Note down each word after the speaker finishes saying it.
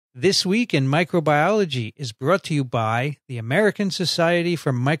This Week in Microbiology is brought to you by the American Society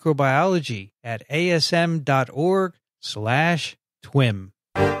for Microbiology at asm.org/TWiM.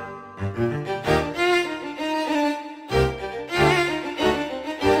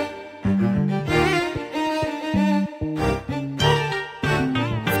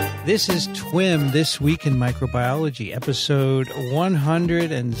 This is TWiM, This Week in Microbiology, episode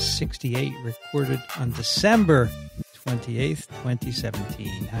 168, recorded on December 28th,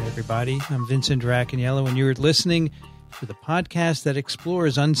 2017. Hi, everybody. I'm Vincent Racaniello, and you're listening to the podcast that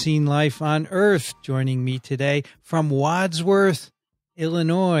explores unseen life on Earth. Joining me today from Wadsworth,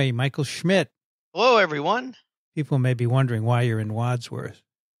 Illinois, Michael Schmidt. Hello, everyone. People may be wondering why you're in Wadsworth.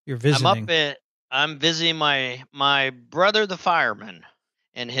 You're visiting. I'm visiting my brother, the fireman,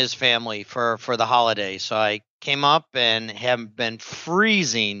 and his family for the holiday. So I came up and have been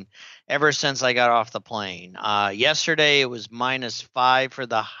freezing ever since I got off the plane. Yesterday it was -5 for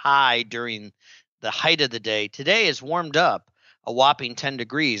the high during the height of the day. Today is warmed up a whopping 10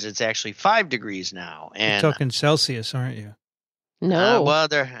 degrees. It's actually 5 degrees now. And you're talking Celsius, aren't you? No.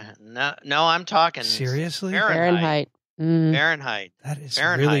 No, I'm talking seriously? Fahrenheit. Fahrenheit. That is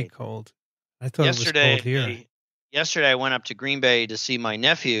Fahrenheit. Really cold. I thought it was cold here. Yesterday, I went up to Green Bay to see my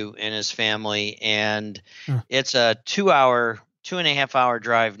nephew and his family, and it's a 2.5 hour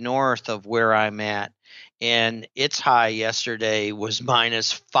drive north of where I'm at. And its high yesterday was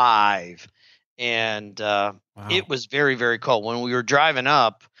 -5. And wow. It was very, very cold. When we were driving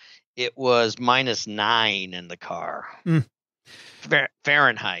up, it was -9 in the car.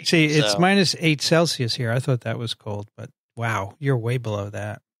 Fahrenheit. See, it's -8 Celsius here. I thought that was cold, but wow, you're way below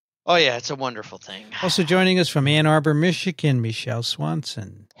that. Oh, yeah, it's a wonderful thing. Also joining us from Ann Arbor, Michigan, Michele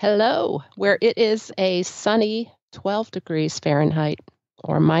Swanson. Hello, where it is a sunny 12 degrees Fahrenheit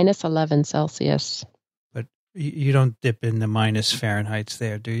or -11 Celsius. But you don't dip in the minus Fahrenheits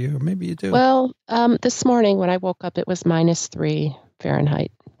there, do you? Or maybe you do. Well, this morning when I woke up, it was -3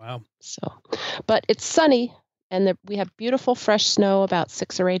 Fahrenheit. Wow. So, but it's sunny, and we have beautiful fresh snow, about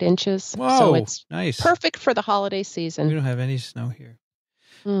 6 or 8 inches. Whoa, so it's nice. Perfect for the holiday season. We don't have any snow here.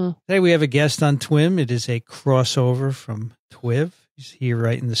 Today we have a guest on TWiM. It is a crossover from TWiV. He's here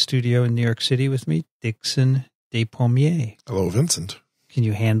right in the studio in New York City with me, Dickson Despommier. Hello, Vincent. Can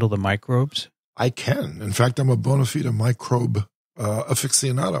you handle the microbes? I can. In fact, I'm a bona fide microbe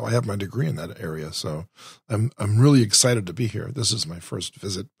aficionado. I have my degree in that area, so I'm really excited to be here. This is my first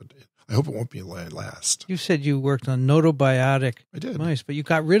visit, but I hope it won't be last. You said you worked on notobiotic mice, but you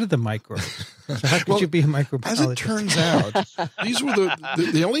got rid of the microbes. So how could you be a microbiologist? As it turns out, these were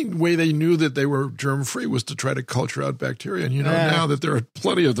the only way they knew that they were germ-free was to try to culture out bacteria. And you know now that there are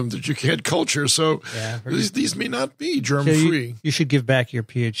plenty of them that you can't culture, so these may not be germ-free. So you should give back your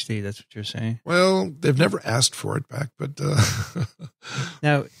PhD, that's what you're saying. Well, they've never asked for it back, but...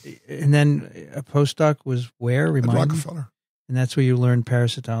 Now, and then a postdoc was where? At Rockefeller. And that's where you learned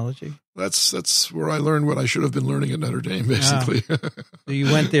parasitology? That's where I learned what I should have been learning at Notre Dame, basically. So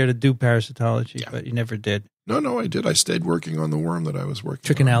you went there to do parasitology, but you never did. No, I did. I stayed working on the worm that I was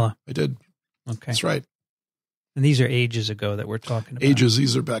working Trachinella. on. I did. Okay. That's right. And these are ages ago that we're talking about.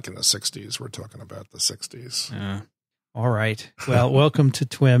 These are back in the 60s. We're talking about the 60s. All right. Well, welcome to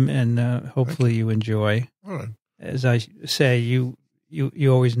TWiM, and hopefully you enjoy. All right. As I say, you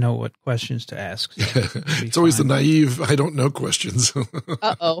always know what questions to ask. So it's always the naive, I don't know questions.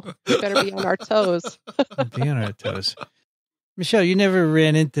 Uh-oh. We better be on our toes. Be on our toes. Michele, you never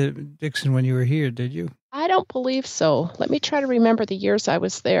ran into Dickson when you were here, did you? I don't believe so. Let me try to remember the years I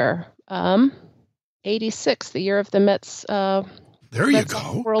was there. 86, the year of the Mets. There you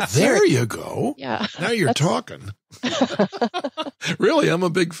go. There you go. Yeah. Now you're talking. Really, I'm a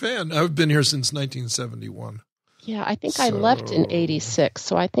big fan. I've been here since 1971. Yeah, I think I left in 86.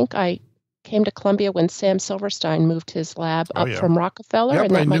 So I think I came to Columbia when Sam Silverstein moved his lab up from Rockefeller,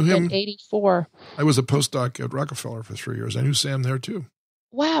 and that might have been 84. I was a postdoc at Rockefeller for 3 years. I knew Sam there, too.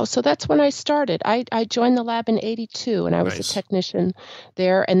 Wow, so that's when I started. I joined the lab in 82, and I was a technician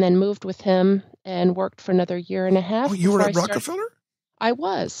there, and then moved with him and worked for another year and a half. Oh, you were at Rockefeller? I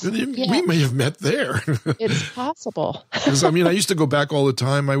was. We may have met there. It's possible. Because, I used to go back all the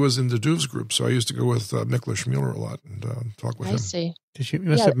time. I was in the Duves group, so I used to go with Mikla Schmuller a lot and talk with him. I see. You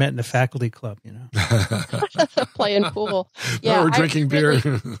must have met in the faculty club, Playing pool. Yeah, or drinking beer.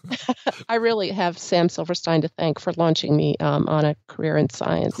 I really have Sam Silverstein to thank for launching me on a career in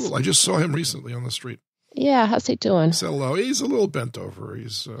science. Cool. I just saw him recently on the street. Yeah, how's he doing? So he's a little bent over.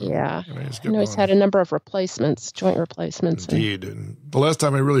 He's he's had a number of joint replacements. Indeed. And the last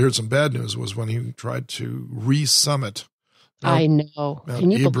time I really heard some bad news was when he tried to re-summit. I know. Mount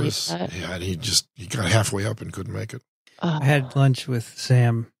Can you Ebris. believe that? Yeah, and he got halfway up and couldn't make it. I had lunch with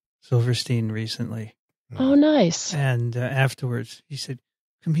Sam Silverstein recently. Oh, nice. And afterwards, he said,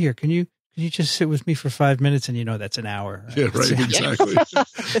 "Come here. Can you just sit with me for 5 minutes?" And that's an hour. Right? Yeah, right. Exactly.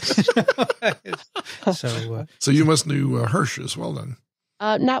 So you must know Hirsch as well, then.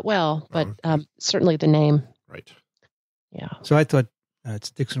 Not well, but certainly the name. Right. Yeah. So I thought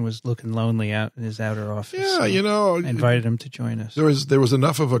Dickson was looking lonely out in his outer office. Yeah, so I invited him to join us. There was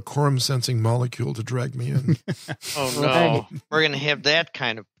enough of a quorum sensing molecule to drag me in. Oh no, we're going to have that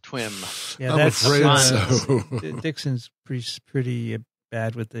kind of TWiM. Yeah, I'm afraid so. Dixon's pretty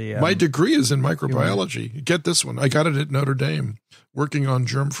bad with the. My degree is in microbiology. Get this one. I got it at Notre Dame, working on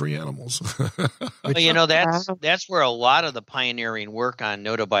germ-free animals. Well, that's where a lot of the pioneering work on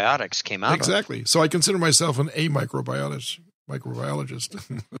notobiotics came out. Exactly. So I consider myself an microbiologist.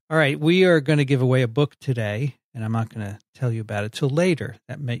 All right, we are going to give away a book today, and I'm not going to tell you about it till later.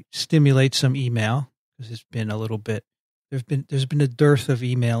 That may stimulate some email because it's been a little bit. There's been a dearth of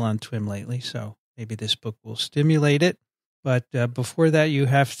email on TWiM lately, so maybe this book will stimulate it. But before that, you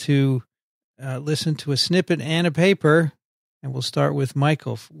have to listen to a snippet and a paper, and we'll start with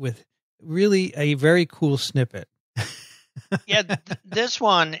Michael with really a very cool snippet. Yeah, this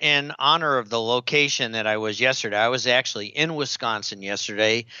one in honor of the location that I was yesterday. I was actually in Wisconsin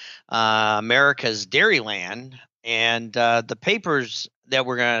yesterday, America's Dairyland, and the papers that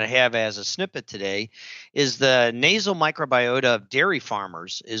we're going to have as a snippet today is the nasal microbiota of dairy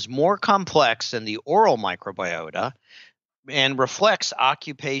farmers is more complex than the oral microbiota and reflects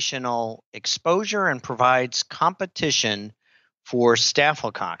occupational exposure and provides competition for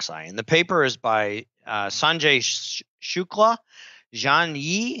staphylococci. And the paper is by Sanjay Shukla, Zhan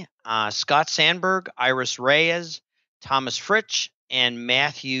Yi, Scott Sandberg, Iris Reyes, Thomas Fritsch, and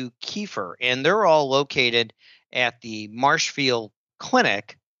Matthew Kiefer. And they're all located at the Marshfield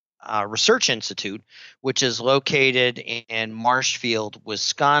Clinic Research Institute, which is located in Marshfield,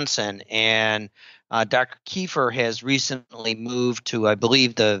 Wisconsin. And Dr. Kiefer has recently moved to, I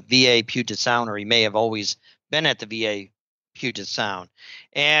believe, the VA Puget Sound, or he may have always been at the VA Puget Sound.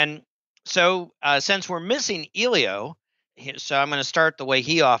 And so since we're missing Elio, so I'm going to start the way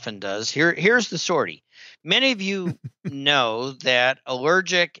he often does. Here's the sortie. Many of you know that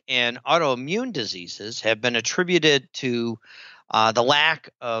allergic and autoimmune diseases have been attributed to the lack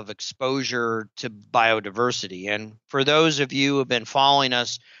of exposure to biodiversity. And for those of you who have been following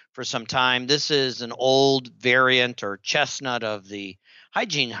us for some time, this is an old variant or chestnut of the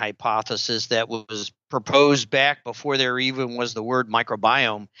hygiene hypothesis that was proposed back before there even was the word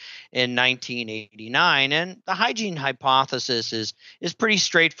microbiome in 1989. And the hygiene hypothesis is pretty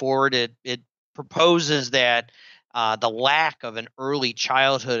straightforward. It proposes that the lack of an early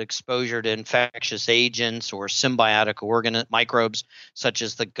childhood exposure to infectious agents or symbiotic microbes such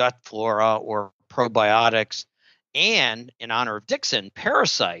as the gut flora or probiotics, and in honor of Dickson,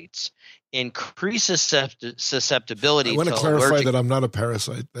 parasites increases susceptibility. I want to clarify that I'm not a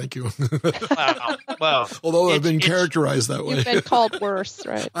parasite. Thank you. Well, although I've been characterized that way. You've been called worse,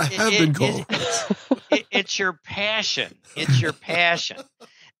 right? I have been called worse. It's your passion. It's your passion.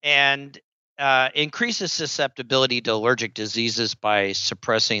 And increases susceptibility to allergic diseases by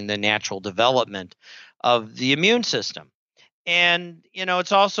suppressing the natural development of the immune system. And,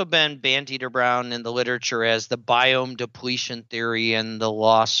 it's also been bandied around in the literature as the biome depletion theory and the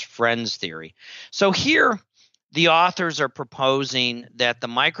lost friends theory. So here, the authors are proposing that the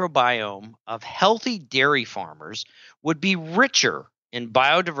microbiome of healthy dairy farmers would be richer in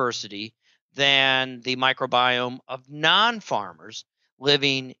biodiversity than the microbiome of non-farmers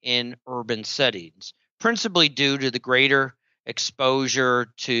living in urban settings, principally due to the greater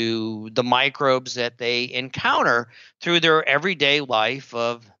exposure to the microbes that they encounter through their everyday life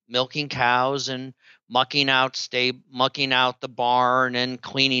of milking cows and mucking out the barn and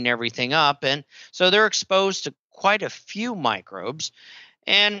cleaning everything up. And so they're exposed to quite a few microbes.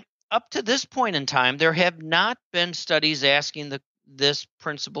 And up to this point in time, there have not been studies asking this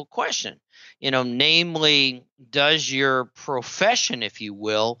principal question, namely, does your profession, if you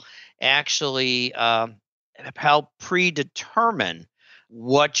will, actually help predetermine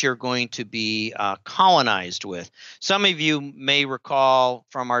what you're going to be colonized with? Some of you may recall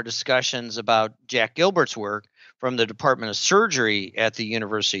from our discussions about Jack Gilbert's work from the Department of Surgery at the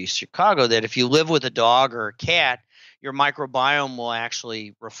University of Chicago that if you live with a dog or a cat, your microbiome will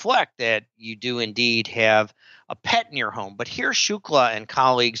actually reflect that you do indeed have a pet in your home. But here Shukla and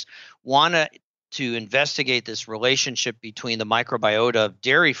colleagues want to investigate this relationship between the microbiota of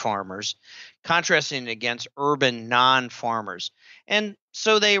dairy farmers, contrasting it against urban non-farmers. And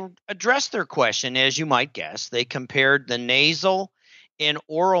so they addressed their question, as you might guess. They compared the nasal and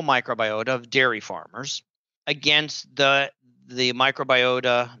oral microbiota of dairy farmers against the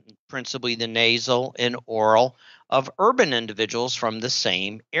microbiota, principally the nasal and oral, of urban individuals from the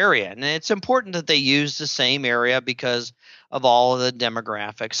same area. And it's important that they use the same area because of all of the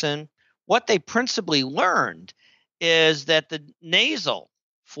demographics. And what they principally learned is that the nasal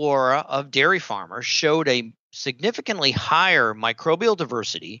flora of dairy farmers showed a significantly higher microbial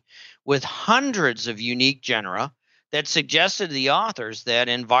diversity with hundreds of unique genera that suggested to the authors that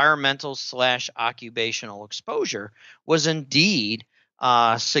environmental/occupational exposure was indeed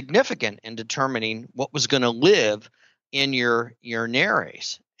significant in determining what was going to live in your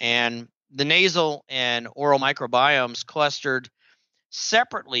nares. And the nasal and oral microbiomes clustered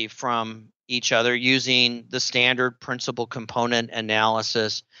separately from each other using the standard principal component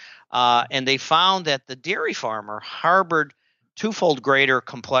analysis. And they found that the dairy farmer harbored twofold greater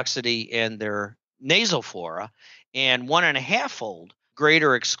complexity in their nasal flora and 1.5-fold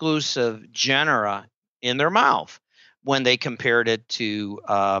greater exclusive genera in their mouth when they compared it to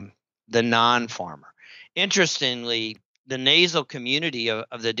the non-farmer. Interestingly, the nasal community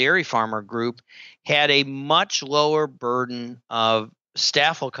of the dairy farmer group had a much lower burden of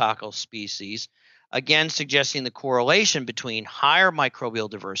staphylococcal species, again suggesting the correlation between higher microbial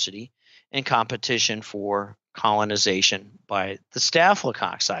diversity and competition for colonization by the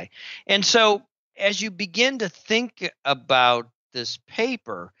staphylococci. And so as you begin to think about this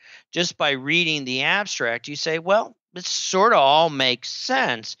paper, just by reading the abstract, you say, well, it sort of all makes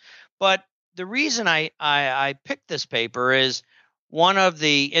sense. But the reason I picked this paper is one of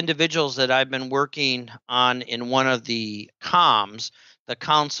the individuals that I've been working on in one of the COMS, the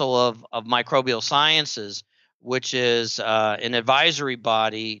Council of Microbial Sciences, which is an advisory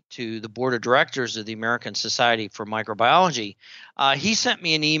body to the board of directors of the American Society for Microbiology, he sent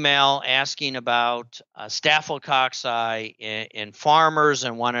me an email asking about staphylococci in farmers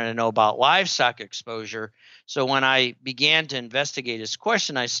and wanted to know about livestock exposure. So when I began to investigate his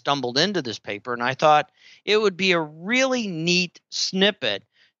question, I stumbled into this paper, and I thought it would be a really neat snippet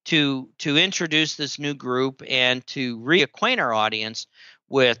to introduce this new group and to reacquaint our audience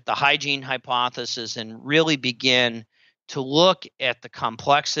with the hygiene hypothesis and really begin to look at the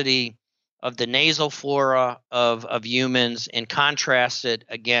complexity of the nasal flora of humans and contrast it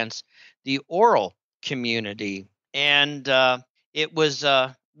against the oral community. And it was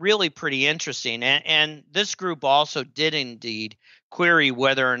really pretty interesting. And this group also did indeed query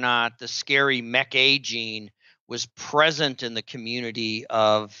whether or not the scary MEC-A gene was present in the community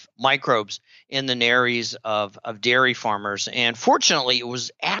of microbes in the nares of dairy farmers. And fortunately, it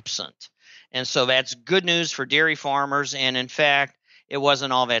was absent. And so that's good news for dairy farmers. And in fact, it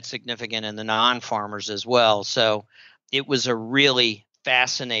wasn't all that significant in the non-farmers as well. So it was a really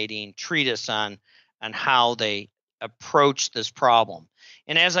fascinating treatise on how they approached this problem.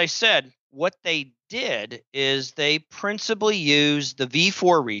 And as I said, what they did is they principally used the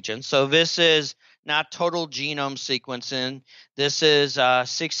V4 region. So this is not total genome sequencing. This is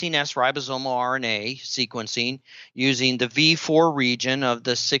 16S ribosomal RNA sequencing using the V4 region of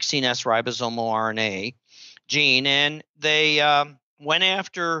the 16S ribosomal RNA gene. And they went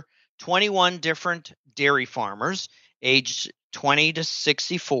after 21 different dairy farmers aged 20 to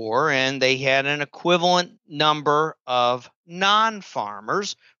 64, and they had an equivalent number of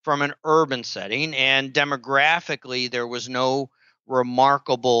non-farmers from an urban setting. And demographically, there was no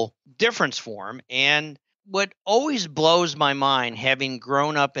remarkable difference for them. And what always blows my mind, having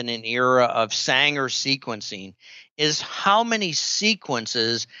grown up in an era of Sanger sequencing, is how many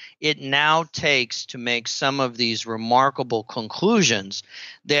sequences it now takes to make some of these remarkable conclusions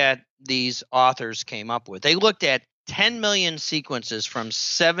that these authors came up with. They looked at 10 million sequences from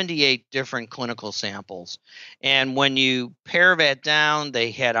 78 different clinical samples. And when you pare that down, they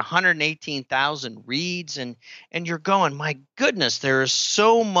had 118,000 reads. And you're going, my goodness, there is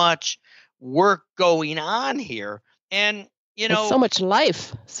so much work going on here. And, you know, there's so much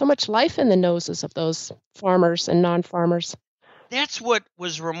life in the noses of those farmers and non-farmers. That's what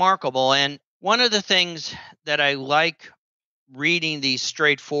was remarkable. And one of the things that I like reading these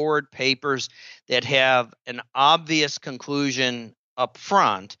straightforward papers that have an obvious conclusion up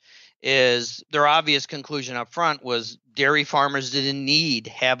front is their obvious conclusion up front was dairy farmers did indeed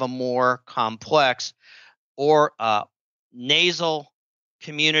have a more complex or nasal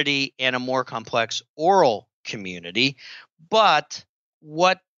community and a more complex oral community. But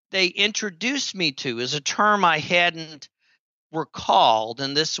what they introduced me to is a term I hadn't recalled,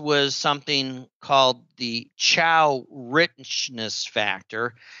 and this was something called the Chow richness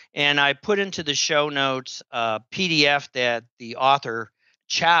factor. And I put into the show notes a PDF that the author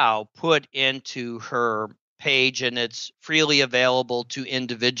Chow put into her page, and it's freely available to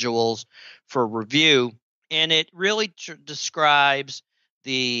individuals for review. And it really describes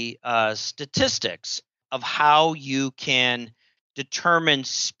the statistics of how you can determine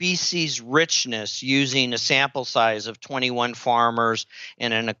species richness using a sample size of 21 farmers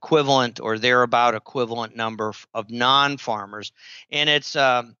and an equivalent or thereabout equivalent number of non-farmers. And it's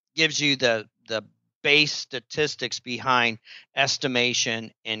gives you the base statistics behind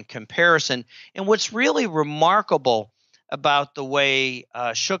estimation and comparison. And what's really remarkable about the way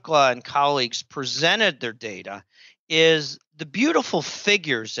Shukla and colleagues presented their data is the beautiful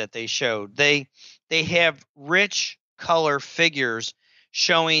figures that they showed. They have rich color figures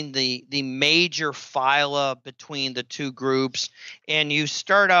showing the major phyla between the two groups. And you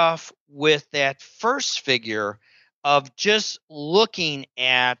start off with that first figure of just looking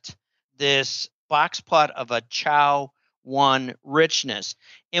at this box plot of a Chow 1 richness.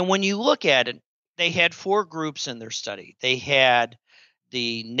 And when you look at it, they had 4 groups in their study. They had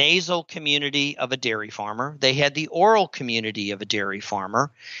the nasal community of a dairy farmer. They had the oral community of a dairy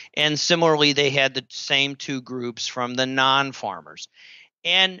farmer. And similarly, they had the same 2 groups from the non-farmers.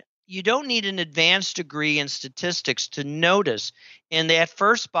 And you don't need an advanced degree in statistics to notice in that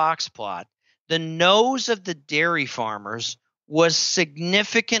first box plot, the nose of the dairy farmers was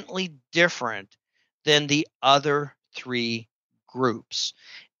significantly different than the other 3 groups.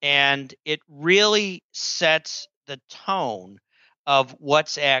 And it really sets the tone of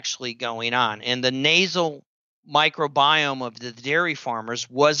what's actually going on. And the nasal microbiome of the dairy farmers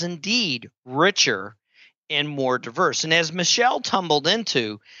was indeed richer and more diverse. And as Michele tumbled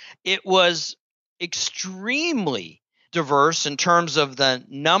into, it was extremely diverse in terms of the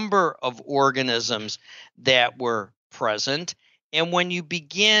number of organisms that were present. And when you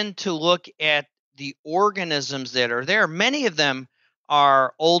begin to look at the organisms that are there, many of them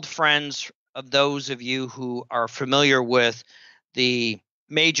are old friends of those of you who are familiar with the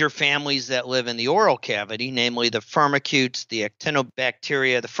major families that live in the oral cavity, namely the firmicutes, the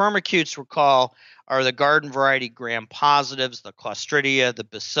actinobacteria. The firmicutes, recall, are the garden variety gram-positives, the Clostridia, the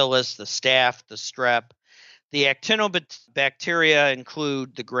Bacillus, the Staph, the Strep. The actinobacteria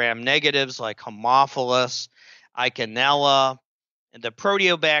include the gram-negatives like Haemophilus, Racaniello. And the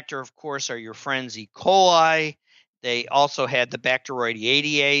Proteobacter, of course, are your friends E. coli. They also had the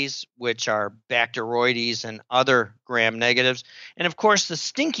Bacteroideates, which are Bacteroides and other gram-negatives. And, of course, the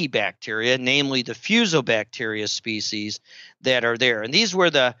stinky bacteria, namely the Fusobacteria species that are there. And these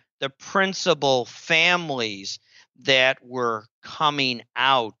were the principal families that were coming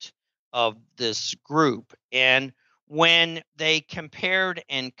out of this group. And when they compared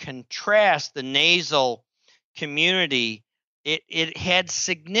and contrast the nasal community, it had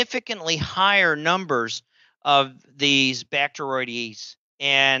significantly higher numbers of these Bacteroides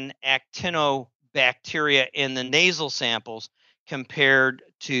and actinobacteria in the nasal samples compared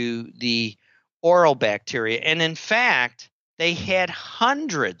to the oral bacteria. And in fact, they had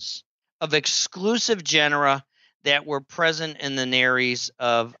hundreds of exclusive genera that were present in the nares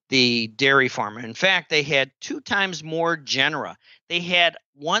of the dairy farmer. In fact, they had 2 times more genera. They had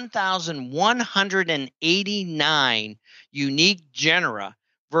 1,189 unique genera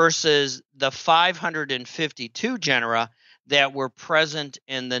versus the 552 genera that were present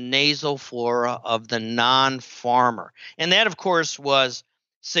in the nasal flora of the non-farmer. And that, of course, was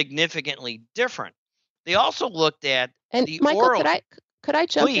significantly different. They also looked at the Michael, oral. could I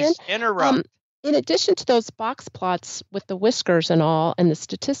jump in? Please, interrupt. In addition to those box plots with the whiskers and all and the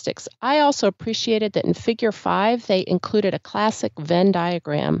statistics, I also appreciated that in Figure 5, they included a classic Venn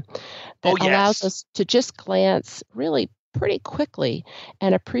diagram that allows us to just glance really pretty quickly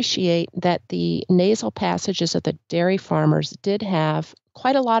and appreciate that the nasal passages of the dairy farmers did have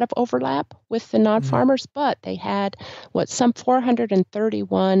quite a lot of overlap with the non-farmers, but they had some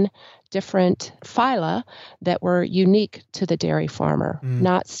 431 different phyla that were unique to the dairy farmer,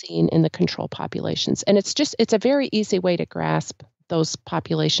 not seen in the control populations. And it's a very easy way to grasp those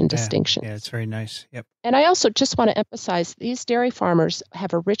population distinctions. Yeah, it's very nice. Yep. And I also just want to emphasize these dairy farmers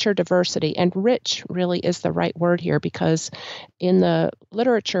have a richer diversity, and rich really is the right word here, because in the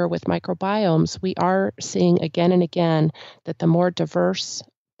literature with microbiomes, we are seeing again and again that the more diverse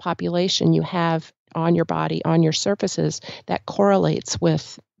population you have on your body, on your surfaces, that correlates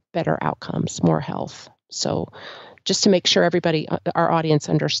with better outcomes, more health. So just to make sure everybody, our audience,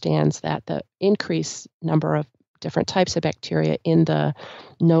 understands that the increased number of different types of bacteria in the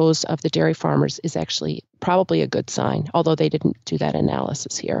nose of the dairy farmers is actually probably a good sign, although they didn't do that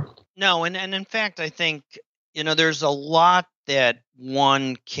analysis here. No, and in fact, I think, there's a lot that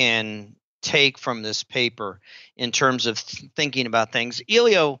one can take from this paper in terms of thinking about things.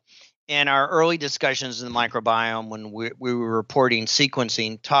 Elio, in our early discussions in the microbiome when we were reporting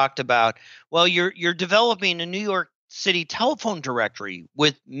sequencing, talked about, well, you're developing a New York city telephone directory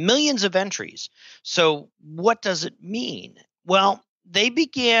with millions of entries. So what does it mean? Well, they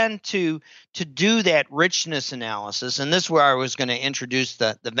began to do that richness analysis, and this is where I was going to introduce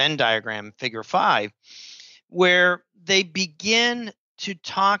the Venn diagram, figure 5, where they begin to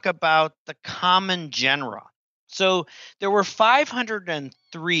talk about the common genera. So there were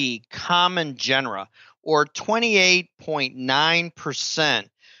 503 common genera, or 28.9%,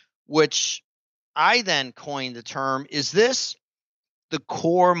 which I then coined the term, is this the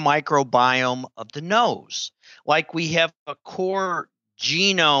core microbiome of the nose? Like we have a core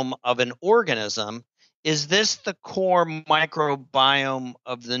genome of an organism, is this the core microbiome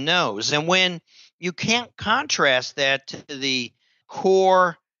of the nose? And when you can't contrast that to the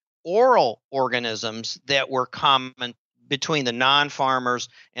core oral organisms that were common between the non-farmers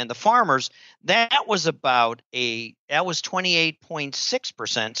and the farmers, that was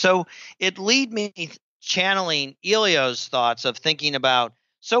 28.6%. So it lead me channeling Elio's thoughts of thinking about,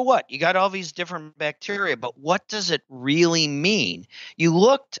 so what? You got all these different bacteria, but what does it really mean? You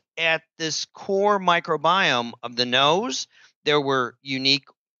looked at this core microbiome of the nose. There were unique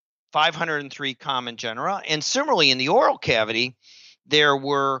 503 common genera. And similarly, in the oral cavity, there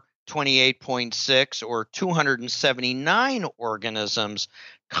were 28.6 or 279 organisms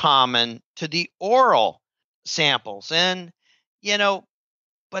common to the oral samples. And,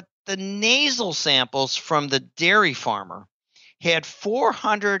 but the nasal samples from the dairy farmer had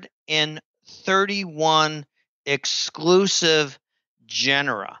 431 exclusive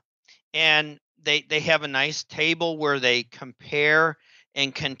genera. And they have a nice table where they compare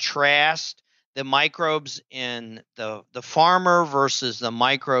and contrast the microbes in the farmer versus the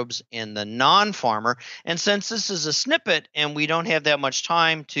microbes in the non-farmer. And since this is a snippet and we don't have that much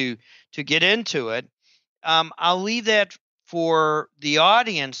time to get into it, I'll leave that for the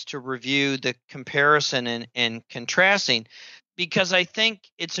audience to review the comparison and contrasting, because I think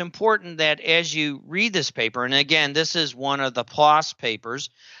it's important that as you read this paper, and again, this is one of the PLOS papers,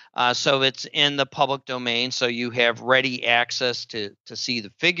 so it's in the public domain, so you have ready access to see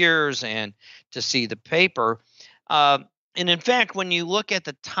the figures and to see the paper. And in fact, when you look at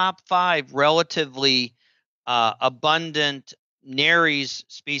the top 5 relatively abundant Nares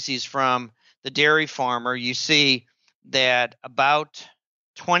species from the dairy farmer, you see that about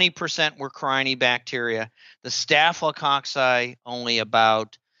 20% were Corynebacteria. The Staphylococci only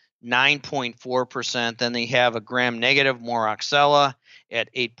about 9.4%. Then they have a gram-negative Moraxella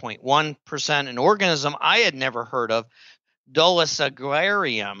at 8.1%. An organism I had never heard of,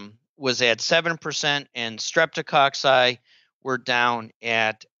 Dolichoglarium, was at 7%, and Streptococci were down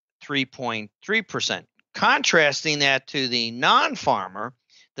at 3.3%. Contrasting that to the non-farmer,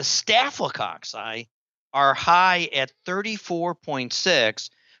 the Staphylococci are high at 34.6,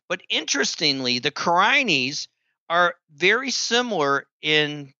 but interestingly, the Corynes are very similar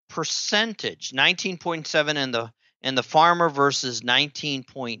in percentage, 19.7 in the farmer versus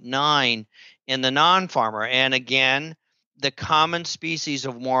 19.9 in the non-farmer. And again, the common species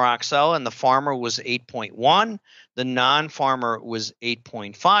of Moraxella in the farmer was 8.1, the non-farmer was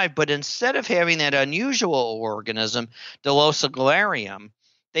 8.5, but instead of having that unusual organism, Dolichoglarium,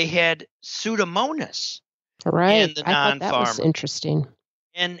 they had Pseudomonas in the non-farmer. I thought that was interesting.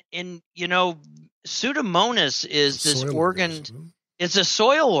 And Pseudomonas is this organ. It's a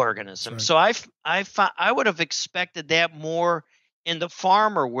soil organism. Right. So I would have expected that more in the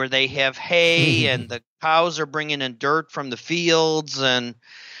farmer, where they have hay and the cows are bringing in dirt from the fields,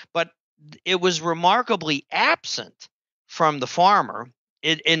 but it was remarkably absent from the farmer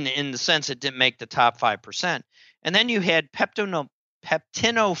in the sense it didn't make the top 5%. And then you had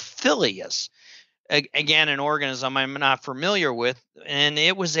Pectinophilius, again, an organism I'm not familiar with, and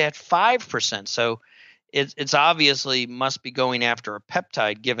it was at 5%. So it's obviously must be going after a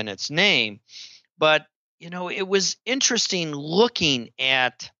peptide given its name. But, it was interesting looking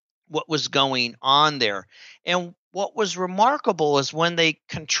at what was going on there. And what was remarkable is when they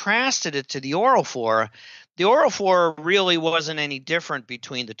contrasted it to the oral flora really wasn't any different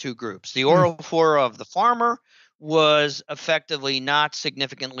between the two groups. The oral flora of the farmer was effectively not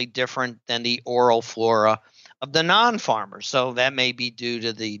significantly different than the oral flora of the non-farmer. So that may be due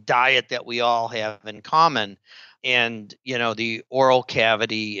to the diet that we all have in common. And, the oral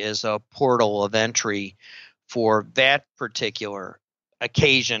cavity is a portal of entry for that particular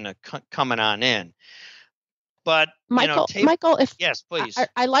occasion coming on in. But Michael, yes, please.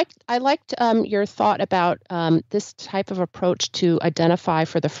 I liked your thought about this type of approach to identify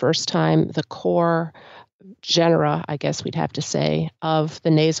for the first time the core genera, I guess we'd have to say, of the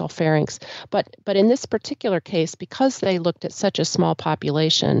nasal pharynx. But in this particular case, because they looked at such a small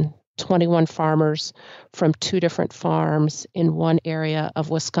population, 21 farmers from 2 different farms in one area of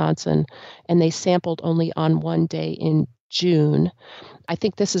Wisconsin, and they sampled only on one day in June. I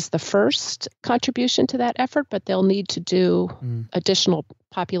think this is the first contribution to that effort, but they'll need to do additional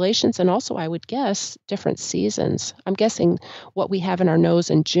populations and also, I would guess, different seasons. I'm guessing what we have in our nose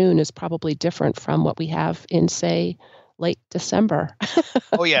in June is probably different from what we have in, say, late December.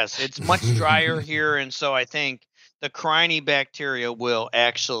 Oh, yes. It's much drier here, and so I think the Crinibacteria will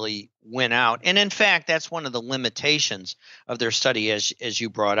actually win out. And in fact, that's one of the limitations of their study, as you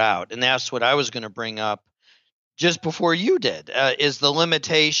brought out. And that's what I was going to bring up just before you did, is the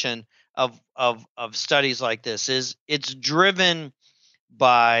limitation of studies like this. Is it's driven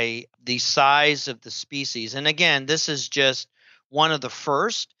by the size of the species. And again, this is just one of the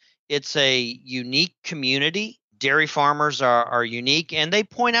first. It's a unique community. Dairy farmers are unique, and they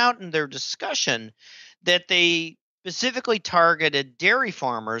point out in their discussion that they specifically targeted dairy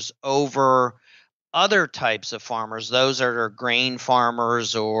farmers over other types of farmers, those that are grain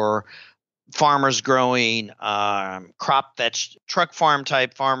farmers or farmers growing truck farm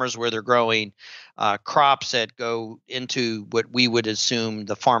type farmers where they're growing crops that go into what we would assume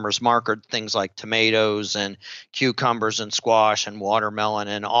the farmer's market, things like tomatoes and cucumbers and squash and watermelon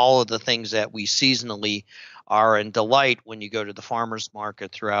and all of the things that we seasonally are in delight when you go to the farmer's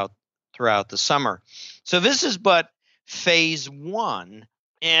market throughout the summer. So this is but phase 1.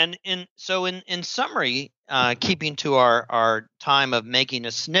 And in summary, keeping to our time of making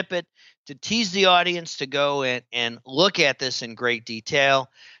a snippet to tease the audience to go and look at this in great detail,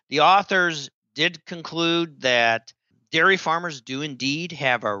 the authors did conclude that dairy farmers do indeed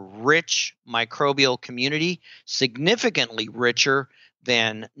have a rich microbial community, significantly richer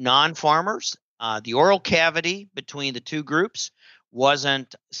than non-farmers. The oral cavity between the two groups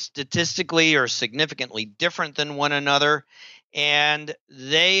wasn't statistically or significantly different than one another. And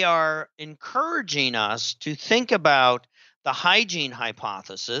they are encouraging us to think about the hygiene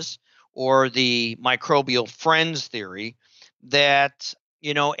hypothesis or the microbial friends theory that,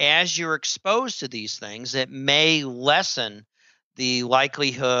 as you're exposed to these things, it may lessen the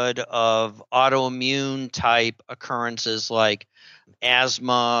likelihood of autoimmune type occurrences like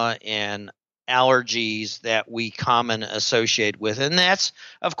asthma and allergies that we commonly associate with. And that's,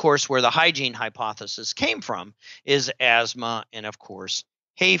 of course, where the hygiene hypothesis came from, is asthma and, of course,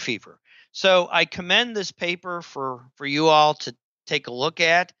 hay fever. So I commend this paper for you all to take a look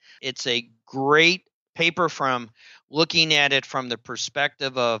at. It's a great paper from looking at it from the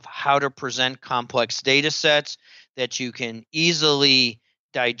perspective of how to present complex data sets that you can easily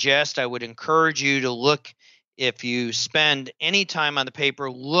digest. I would encourage you to look, if you spend any time on the paper,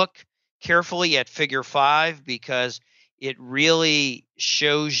 look carefully at figure 5, because it really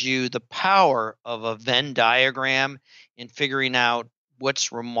shows you the power of a Venn diagram in figuring out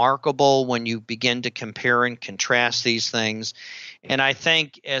what's remarkable when you begin to compare and contrast these things. And I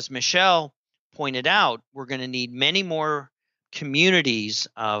think, as Michele pointed out, we're going to need many more communities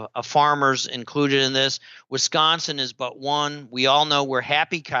of farmers included in this. Wisconsin is but one. We all know where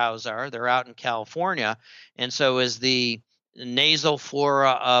happy cows are. They're out in California. And so is the nasal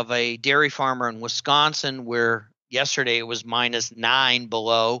flora of a dairy farmer in Wisconsin, where yesterday it was -9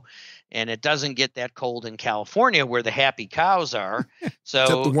 below, and it doesn't get that cold in California where the happy cows are. So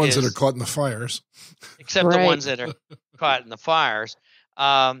except the ones that are caught in the fires. Except right. The ones that are caught in the fires.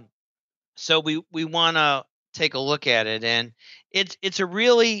 So we want to take a look at it, and it's a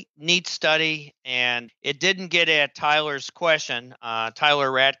really neat study, and it didn't get at Tyler's question. Tyler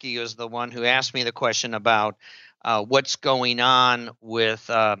Ratke was the one who asked me the question about what's going on with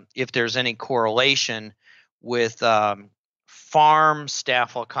if there's any correlation with farm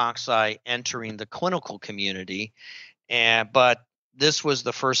Staphylococci entering the clinical community. But this was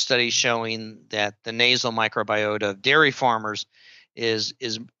the first study showing that the nasal microbiota of dairy farmers is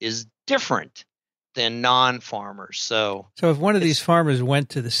different than non-farmers. So if one of these farmers went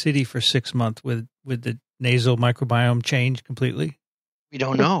to the city for 6 months, would the nasal microbiome change completely? We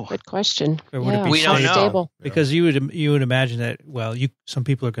don't know. Good question. Or would it be we don't know. Stable? Because you would imagine that, some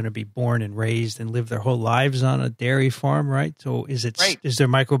people are going to be born and raised and live their whole lives on a dairy farm, right? So is their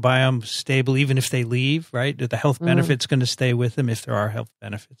microbiome stable even if they leave, right? Are the health benefits going to stay with them, if there are health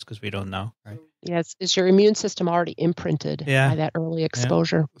benefits, because we don't know, right? Yes. Is your immune system already imprinted by that early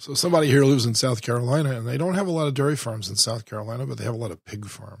exposure? Yeah. So somebody here lives in South Carolina, and they don't have a lot of dairy farms in South Carolina, but they have a lot of pig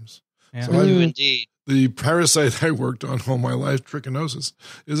farms. Yeah. So indeed. The parasite I worked on all my life, trichinosis,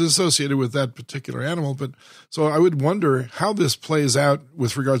 is associated with that particular animal. But so I would wonder how this plays out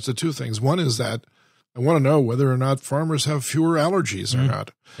with regards to two things. One is that I want to know whether or not farmers have fewer allergies or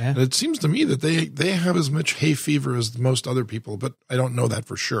not. Yeah. And it seems to me that they have as much hay fever as most other people, but I don't know that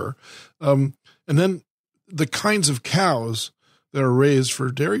for sure. And then the kinds of cows that are raised for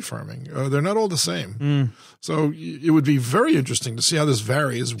dairy farming, they're not all the same. So it would be very interesting to see how this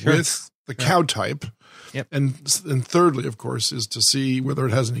varies with the cow type. Yep. And thirdly, of course, is to see whether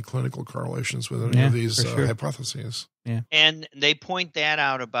it has any clinical correlations with any of these hypotheses. Yeah. And they point that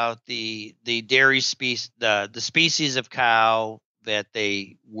out about the dairy species, the species of cow that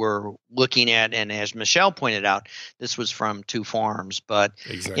they were looking at. And as Michele pointed out, this was from 2 farms. But,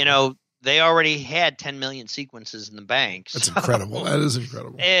 they already had 10 million sequences in the bank. That's incredible. That is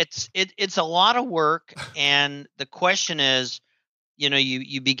incredible. It's a lot of work. And the question is,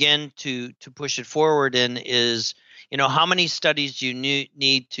 you begin to push it forward, and is, how many studies do you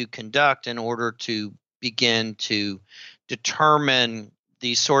need to conduct in order to begin to determine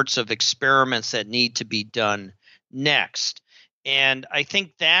these sorts of experiments that need to be done next. And I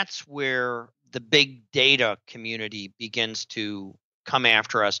think that's where the big data community begins to come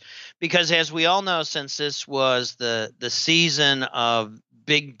after us, because as we all know, since this was the season of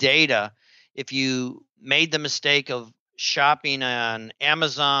big data, if you made the mistake of shopping on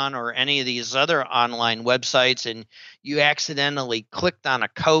Amazon or any of these other online websites and you accidentally clicked on a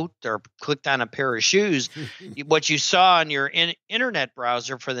coat or clicked on a pair of shoes, what you saw on your internet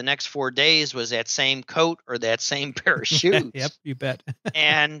browser for the next 4 days was that same coat or that same pair of shoes. Yep, you bet.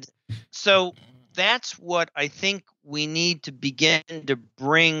 And so that's what I think we need to begin to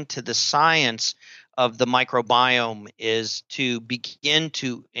bring to the science of the microbiome, is to begin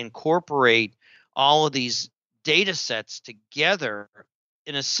to incorporate all of these data sets together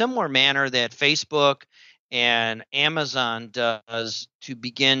in a similar manner that Facebook and Amazon does, to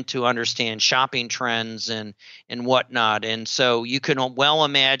begin to understand shopping trends and whatnot. And so you can well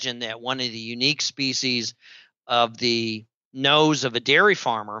imagine that one of the unique species of the nose of a dairy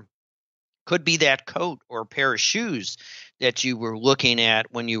farmer could be that coat or pair of shoes that you were looking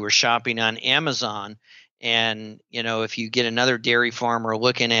at when you were shopping on Amazon. And, if you get another dairy farmer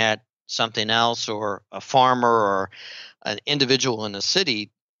looking at something else, or a farmer or an individual in the city,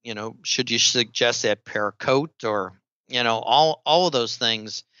 should you suggest that pair of coat, or, all of those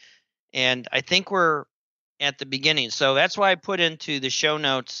things. And I think we're at the beginning. So that's why I put into the show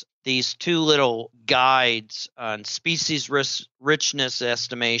notes these 2 little guides on species richness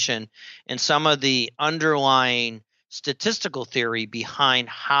estimation and some of the underlying statistical theory behind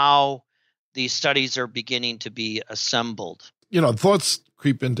how these studies are beginning to be assembled. Thoughts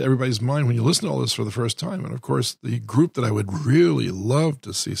creep into everybody's mind when you listen to all this for the first time. And of course, the group that I would really love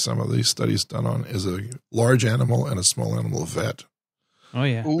to see some of these studies done on is a large animal and a small animal vet. Oh,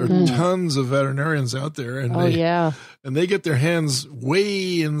 yeah. There are tons of veterinarians out there, and they get their hands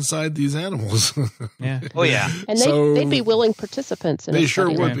way inside these animals. Yeah. Oh, yeah. And they'd be willing participants in They a sure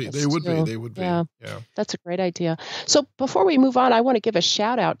study would like be. this, They would too. be. They would be. Yeah. That's a great idea. So before we move on, I want to give a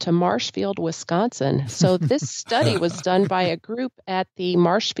shout out to Marshfield, Wisconsin. So this study was done by a group at the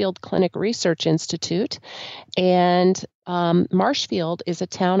Marshfield Clinic Research Institute, and Marshfield is a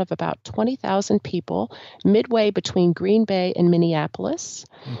town of about 20,000 people, midway between Green Bay and Minneapolis.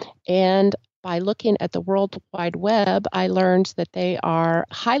 And by looking at the World Wide Web, I learned that they are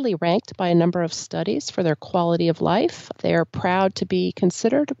highly ranked by a number of studies for their quality of life. They are proud to be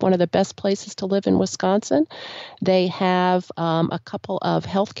considered one of the best places to live in Wisconsin. They have a couple of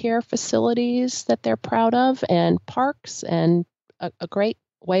healthcare facilities that they're proud of, and parks, and a great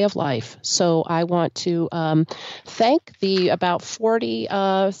way of life. So I want to thank the about 40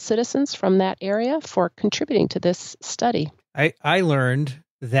 citizens from that area for contributing to this study. I learned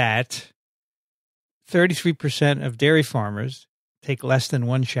that 33% of dairy farmers take less than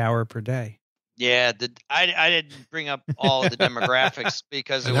 1 shower per day. Yeah, I didn't bring up all of the demographics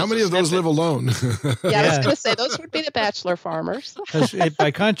because how many of those live alone? I was going to say those would be the bachelor farmers. Because by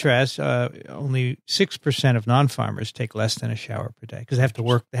contrast, only 6% of non-farmers take less than a shower per day because they have to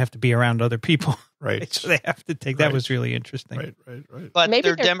work. They have to be around other people. Right. So they have to take. That was really interesting. Right. But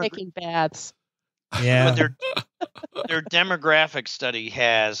maybe they're taking baths. Yeah. But their demographic study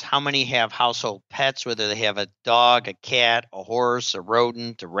has how many have household pets, whether they have a dog, a cat, a horse, a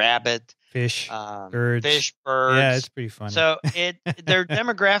rodent, a rabbit. Fish, birds. Yeah, it's pretty funny. So their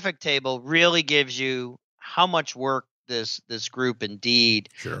demographic table really gives you how much work this group indeed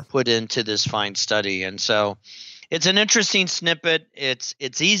put into this fine study. And so it's an interesting snippet. It's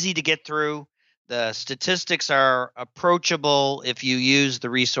easy to get through. The statistics are approachable if you use the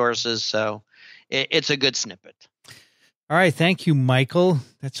resources. So it's a good snippet. All right. Thank you, Michael.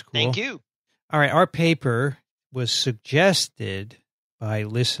 That's cool. Thank you. All right. Our paper was suggested by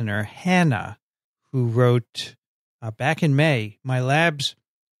listener Hannah, who wrote back in May, my lab's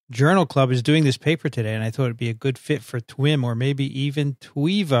journal club is doing this paper today, and I thought it'd be a good fit for TWiM or maybe even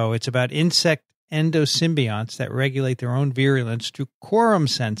TWiVO. It's about insect endosymbionts that regulate their own virulence through quorum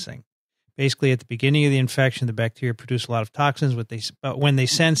sensing. Basically, at the beginning of the infection, the bacteria produce a lot of toxins, but when they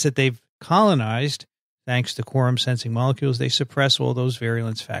sense that they've colonized, thanks to quorum sensing molecules, they suppress all those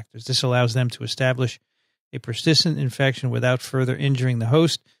virulence factors. This allows them to establish a persistent infection without further injuring the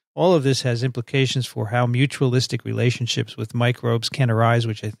host. All of this has implications for how mutualistic relationships with microbes can arise,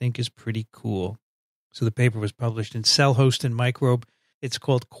 which I think is pretty cool. So the paper was published in Cell Host and Microbe. It's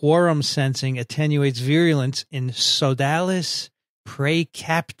called Quorum Sensing Attenuates Virulence in Sodalis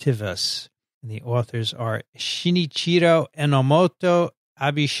Praecaptivus. And the authors are Shinichiro Enomoto,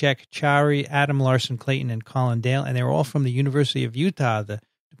 Abhishek Chowri, Adam Larson Clayton, and Colin Dale. And they're all from the University of Utah, the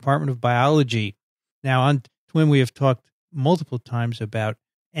Department of Biology. Now, on TWiM, we have talked multiple times about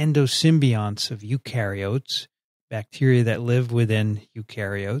endosymbionts of eukaryotes, bacteria that live within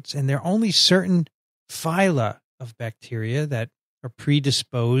eukaryotes, and there are only certain phyla of bacteria that are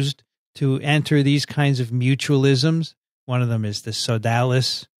predisposed to enter these kinds of mutualisms. One of them is the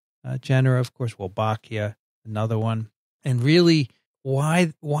Sodalis genera, of course, Wolbachia, another one. And really,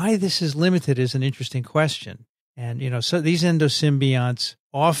 why this is limited is an interesting question. And, so these endosymbionts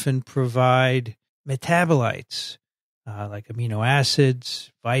often provide metabolites, like amino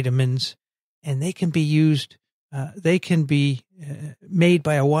acids, vitamins, and they can be used, made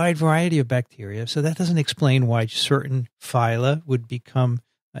by a wide variety of bacteria. So that doesn't explain why certain phyla would become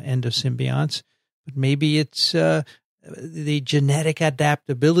endosymbionts, but maybe it's the genetic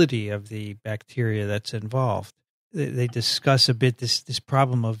adaptability of the bacteria that's involved. They discuss a bit this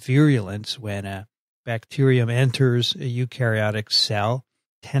problem of virulence when a bacterium enters a eukaryotic cell.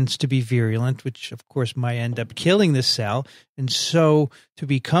 Tends to be virulent, which of course might end up killing the cell. And so to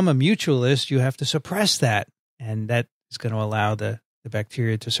become a mutualist, you have to suppress that. And that is going to allow the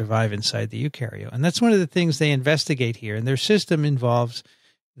bacteria to survive inside the eukaryote. And that's one of the things they investigate here. And their system involves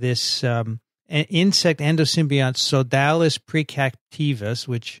this insect endosymbiont Sodalis praecaptivus,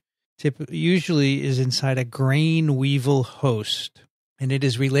 which usually is inside a grain weevil host. And it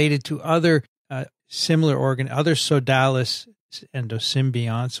is related to other similar other Sodalis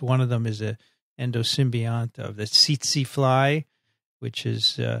endosymbionts. One of them is an endosymbiont of the tsetse fly, which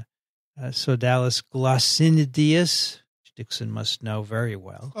is Sodalis glossinidius, which Dickson must know very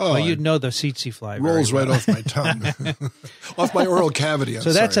well. Oh, well, you'd know the tsetse fly. Rolls very well. Right off my tongue, off my oral cavity.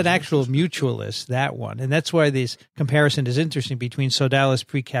 So that's an actual mutualist, that one. And that's why this comparison is interesting between Sodalis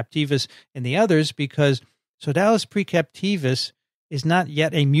praecaptivus and the others, because Sodalis praecaptivus is not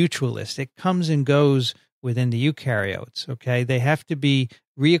yet a mutualist. It comes and goes within the eukaryotes, okay? They have to be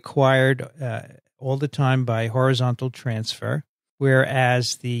reacquired all the time by horizontal transfer,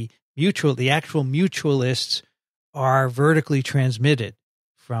 whereas the actual mutualists are vertically transmitted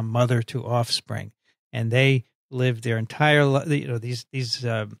from mother to offspring, and they live their entire life. These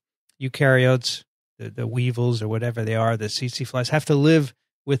eukaryotes, the weevils or whatever they are, the tsetse flies, have to live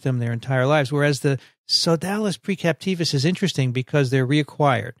with them their entire lives, whereas the Sodalis praecaptivus is interesting because they're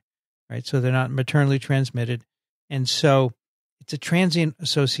reacquired. Right, so they're not maternally transmitted, and so it's a transient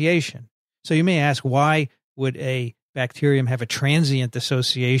association. So you may ask, why would a bacterium have a transient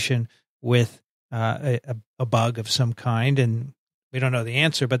association with a bug of some kind? And we don't know the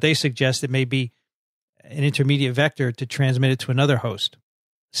answer, but they suggest it may be an intermediate vector to transmit it to another host.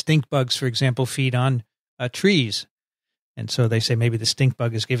 Stink bugs, for example, feed on trees, and so they say maybe the stink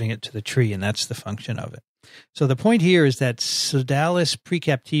bug is giving it to the tree, and that's the function of it. So the point here is that Sodalis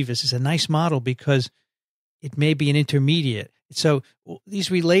praecaptivus is a nice model because it may be an intermediate. So these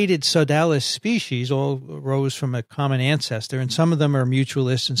related Sodalis species all arose from a common ancestor, and some of them are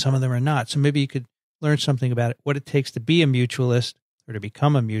mutualists and some of them are not. So maybe you could learn something about what it takes to be a mutualist or to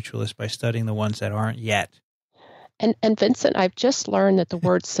become a mutualist by studying the ones that aren't yet. And Vincent, I've just learned that the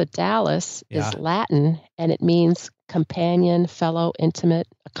word Sodalis is Latin, and it means companion, fellow, intimate,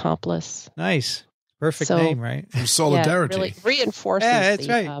 accomplice. Nice. Perfect name, right? From solidarity. Yeah, really reinforces that's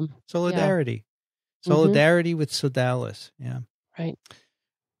right. Solidarity. Yeah. Solidarity with Sodalis. Yeah. Right.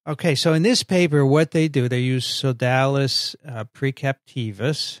 Okay, so in this paper, what they do, they use Sodalis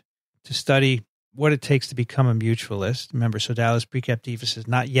praecaptivus to study what it takes to become a mutualist. Remember, Sodalis praecaptivus is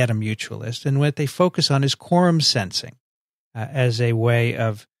not yet a mutualist. And what they focus on is quorum sensing as a way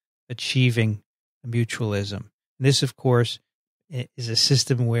of achieving mutualism. And this, of course, is a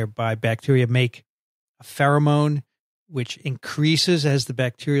system whereby bacteria make a pheromone which increases as the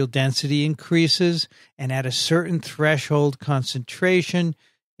bacterial density increases, and at a certain threshold concentration,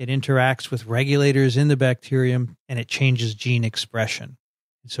 it interacts with regulators in the bacterium and it changes gene expression.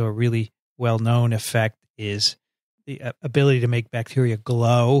 So it really well-known effect is the ability to make bacteria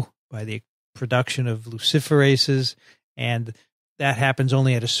glow by the production of luciferases, and that happens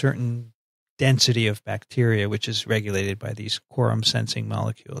only at a certain density of bacteria, which is regulated by these quorum sensing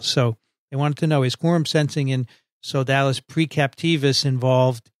molecules. So they wanted to know, is quorum sensing in Sodalis precaptivus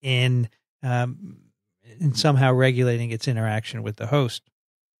involved in somehow regulating its interaction with the host?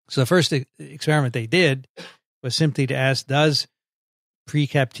 So the first experiment they did was simply to ask, does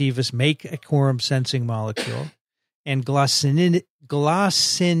precaptivus make a quorum sensing molecule? And Glossinidius,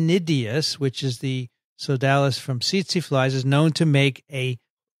 which is the Sodalis from tsetse flies, is known to make a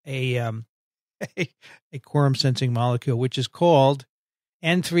quorum sensing molecule, which is called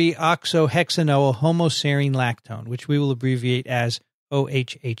N3-oxohexanoyl homoserine lactone, which we will abbreviate as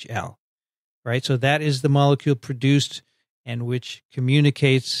OHHL. Right? So that is the molecule produced and which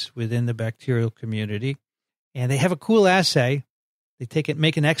communicates within the bacterial community. And they have a cool assay. They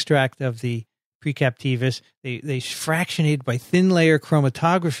make an extract of the precaptivus. They fractionate by thin layer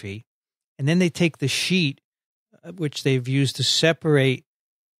chromatography, and then they take the sheet, which they've used to separate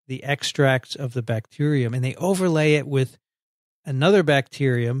the extracts of the bacterium, and they overlay it with another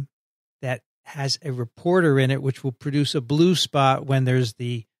bacterium that has a reporter in it, which will produce a blue spot when there's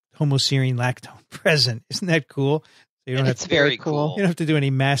the homoserine lactone present. Isn't that cool? So you don't It's very cool. You don't have to do any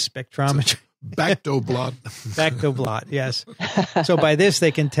mass spectrometry. Bactoblot. Bactoblot, yes. So by this,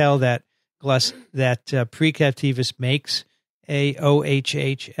 they can tell that precaptivus makes a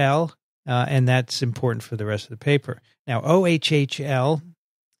OHHL, and that's important for the rest of the paper. Now, OHHL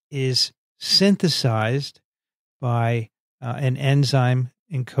is synthesized by an enzyme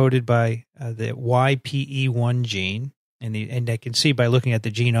encoded by the YPE1 gene, and they can see by looking at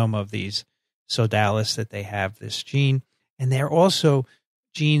the genome of these Sodalis that they have this gene, and they're also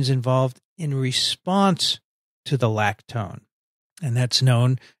genes involved in response to the lactone, and that's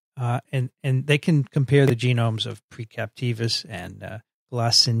known. And they can compare the genomes of precaptivus and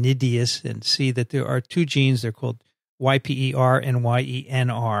Glossinidius and see that there are two genes. They're called YPER and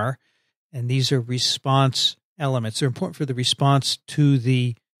YENR, and these are response elements. They're important for the response to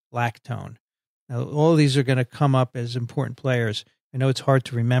the lactone. Now, all of these are going to come up as important players. I know it's hard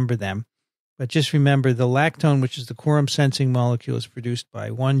to remember them, but just remember the lactone, which is the quorum sensing molecule, is produced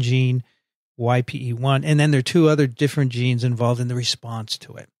by one gene, YPE1, and then there are two other different genes involved in the response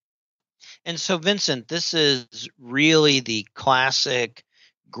to it. And so, Vincent, this is really the classic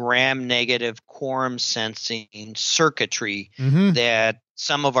gram-negative quorum sensing circuitry that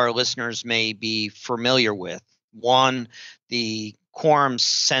some of our listeners may be familiar with. One, the quorum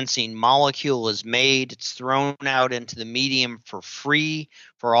sensing molecule is made, it's thrown out into the medium for free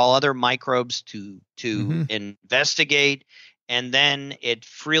for all other microbes to investigate, and then it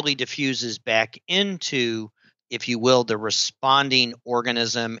freely diffuses back into, if you will, the responding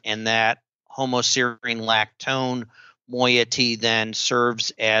organism, and that homoserine lactone moiety then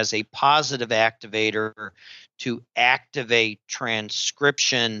serves as a positive activator to activate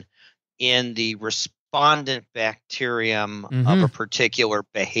transcription in the respondent bacterium of a particular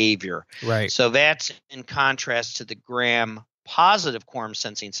behavior. Right. So that's in contrast to the gram-positive quorum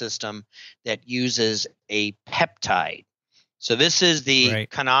sensing system that uses a peptide. So this is the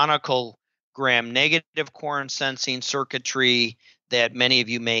canonical gram-negative quorum sensing circuitry that many of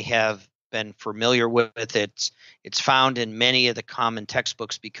you may have been familiar with. It's found in many of the common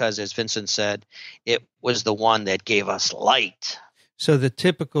textbooks because, as Vincent said, it was the one that gave us light. So the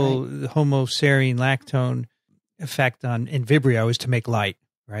typical homoserine lactone effect in Vibrio is to make light,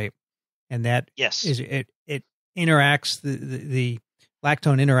 right? And that is it interacts, the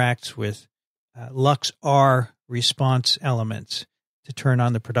lactone interacts with LuxR response elements to turn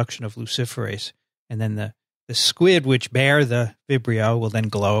on the production of luciferase, and then the squid, which bear the Vibrio, will then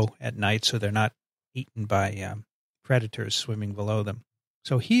glow at night so they're not eaten by predators swimming below them.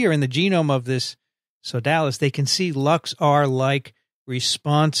 So here in the genome of this Sodalis, they can see LuxR-like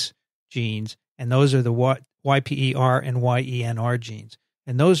response genes, and those are the YPER and YENR genes.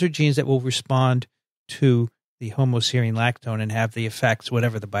 And those are genes that will respond to the homoserine lactone and have the effects,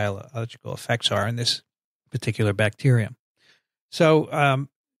 whatever the biological effects are in this particular bacterium. So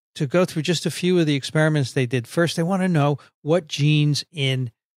to go through just a few of the experiments they did, first they want to know what genes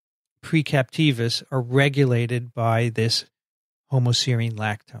in precaptivus are regulated by this homoserine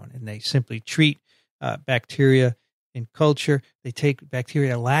lactone. And they simply treat bacteria in culture. They take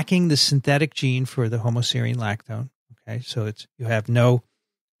bacteria lacking the synthetic gene for the homoserine lactone. Okay, so you have no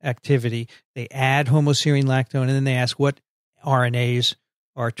activity. They add homoserine lactone, and then they ask what RNAs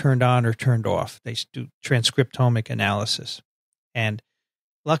are turned on or turned off. They do transcriptomic analysis. And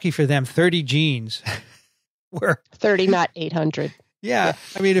lucky for them, 30 genes were 30, not 800. Yeah.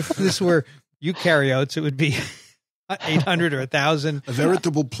 I mean, if this were eukaryotes, it would be 800 or 1,000. A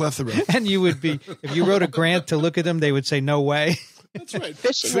veritable plethora. And you would be, if you wrote a grant to look at them, they would say, no way. That's right.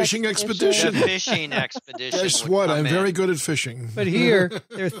 Fishing expedition. The fishing expedition. Guess what? I'm very good at fishing. But here,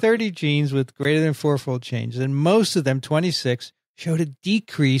 there are 30 genes with greater than 4-fold changes, and most of them, 26, showed a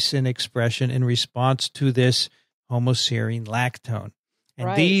decrease in expression in response to this homoserine lactone. And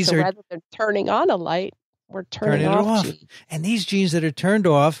right. These so are rather than turning on a light, we're turning it off. Genes. And these genes that are turned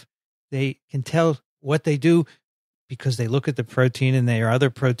off, they can tell what they do because they look at the protein, and there are other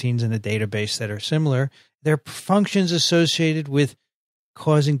proteins in the database that are similar. Their functions associated with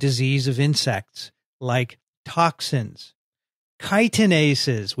causing disease of insects, like toxins,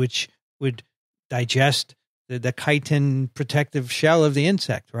 chitinases, which would digest the chitin protective shell of the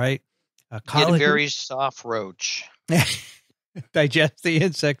insect, right? Get a very soft roach. Digest the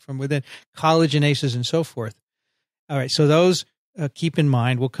insect from within, collagenases and so forth. All right, so those keep in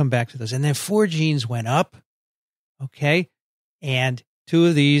mind. We'll come back to those. And then 4 genes went up, okay? And 2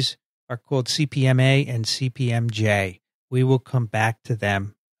 of these are called CPMA and CPMJ. We will come back to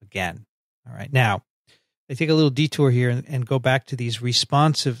them again. All right, now, I take a little detour here and go back to these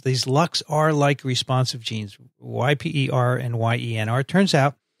LuxR-like responsive genes, YPER and YENR. It turns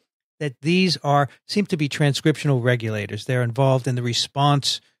out that these seem to be transcriptional regulators. They're involved in the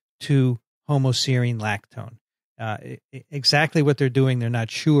response to homoserine lactone. Exactly what they're doing, they're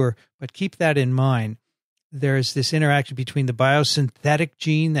not sure, but keep that in mind. There's this interaction between the biosynthetic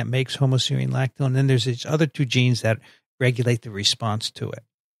gene that makes homoserine lactone, and then there's these other 2 genes that regulate the response to it.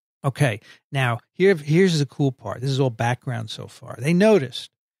 Okay, now here's the cool part. This is all background so far. They noticed.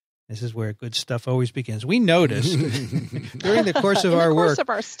 This is where good stuff always begins. We noticed during the course of our work, of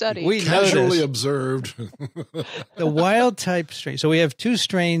our study, we casually observed the wild type strain. So we have 2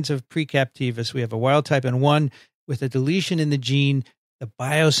 strains of Precaptivus. We have a wild type and one with a deletion in the gene, the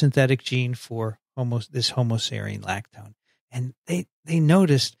biosynthetic gene for this homoserine lactone. And they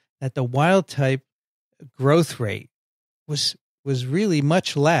noticed that the wild type growth rate was really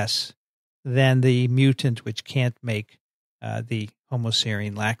much less than the mutant, which can't make the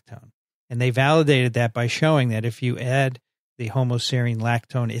homoserine lactone. And they validated that by showing that if you add the homoserine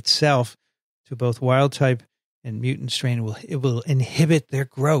lactone itself to both wild type and mutant strain, it will inhibit their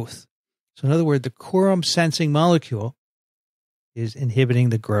growth. So in other words, the quorum sensing molecule is inhibiting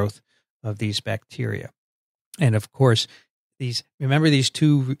the growth of these bacteria. And of course, remember these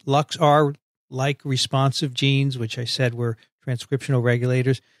 2 LuxR-like responsive genes, which I said were transcriptional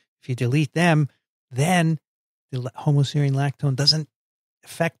regulators. If you delete them, then the homoserine lactone doesn't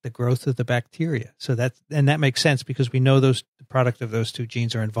affect the growth of the bacteria. So that makes sense because we know the product of those 2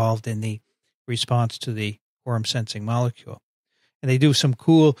 genes are involved in the response to the quorum sensing molecule. And they do some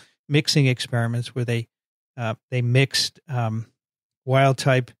cool mixing experiments where they mixed wild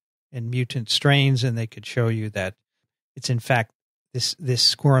type and mutant strains, and they could show you that it's in fact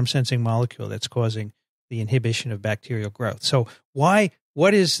this quorum sensing molecule that's causing the inhibition of bacterial growth. So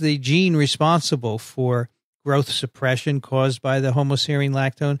what is the gene responsible for growth suppression caused by the homoserine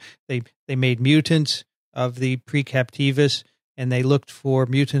lactone? They made mutants of the Precaptivus, and they looked for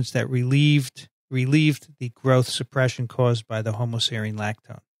mutants that relieved the growth suppression caused by the homoserine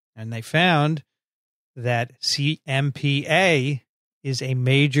lactone. And they found that CMPA is a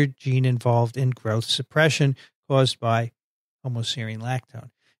major gene involved in growth suppression caused by homoserine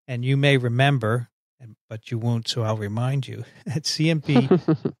lactone. And you may remember, but you won't, so I'll remind you, that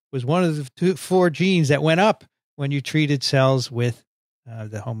CMP was one of the 4 genes that went up when you treated cells with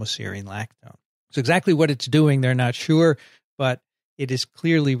the homoserine lactone. So exactly what it's doing, they're not sure, but it is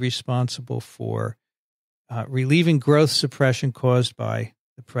clearly responsible for relieving growth suppression caused by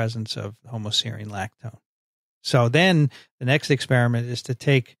the presence of homoserine lactone. So then the next experiment is to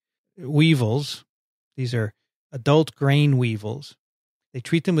take weevils. These are adult grain weevils. They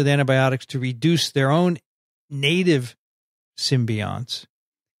treat them with antibiotics to reduce their own native symbionts,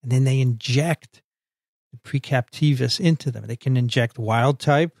 and then they inject the Precaptivus into them. They can inject wild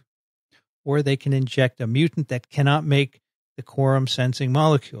type, or they can inject a mutant that cannot make the quorum sensing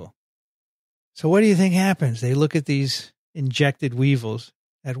molecule. So what do you think happens? They look at these injected weevils.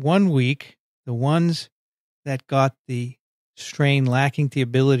 At 1 week, the ones that got the strain lacking the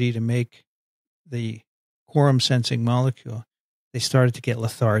ability to make the quorum sensing molecule, they started to get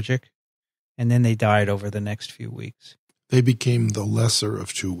lethargic, and then they died over the next few weeks. They became the lesser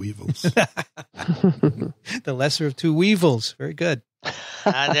of 2 weevils. The lesser of 2 weevils. Very good.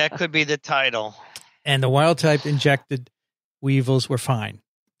 That could be the title. And the wild type injected weevils were fine.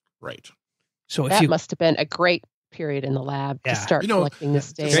 Right. So that must have been a great period in the lab to start collecting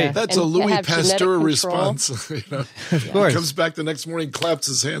this data. Great. That's a Louis Pasteur response. Of course. He comes back the next morning, claps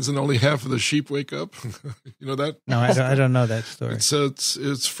his hands, and only half of the sheep wake up. You know that? No, I don't know that story.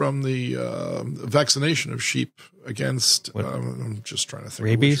 It's from the vaccination of sheep against, I'm just trying to think.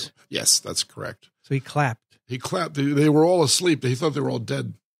 Rabies? Yes, that's correct. So he clapped. They were all asleep. He thought they were all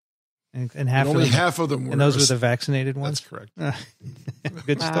dead. And half of them were. And those were the vaccinated ones? That's correct.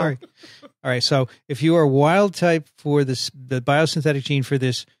 Good story. All right. So if you are wild type for the biosynthetic gene for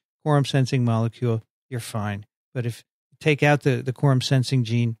this quorum sensing molecule, you're fine. But if you take out the quorum sensing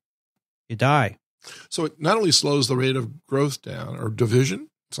gene, you die. So it not only slows the rate of growth down or division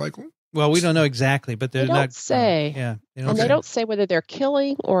cycle. Well, we don't know exactly, but they don't say. They don't say whether they're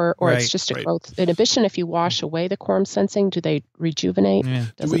killing or it's just a growth inhibition. If you wash away the quorum sensing, do they rejuvenate? Yeah.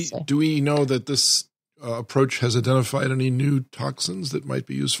 Do we know that this approach has identified any new toxins that might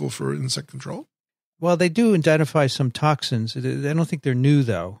be useful for insect control? Well, they do identify some toxins. I don't think they're new,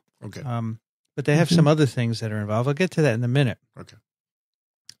 though. Okay. But they have some other things that are involved. I'll get to that in a minute. Okay.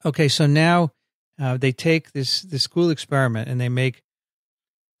 Okay, so now they take this cool experiment and they make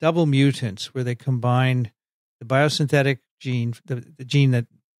double mutants where they combine the biosynthetic gene, the gene that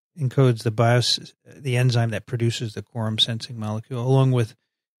encodes the enzyme that produces the quorum sensing molecule, along with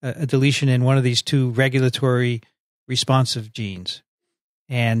a deletion in one of these two regulatory responsive genes.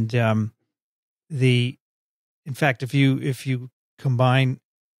 And in fact, if you combine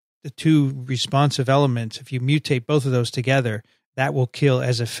the two responsive elements, if you mutate both of those together, that will kill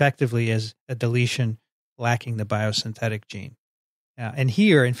as effectively as a deletion lacking the biosynthetic gene. And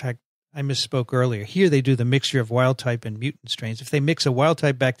here, in fact, I misspoke earlier. Here they do the mixture of wild type and mutant strains. If they mix a wild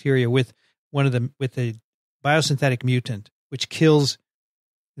type bacteria with the biosynthetic mutant, which kills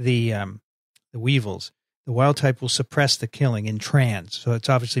the weevils, the wild type will suppress the killing in trans. So it's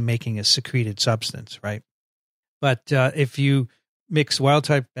obviously making a secreted substance, right? But if you mix wild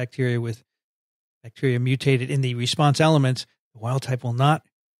type bacteria with bacteria mutated in the response elements, the wild type will not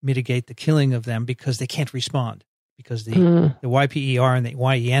mitigate the killing of them because they can't respond. Because the YPER and the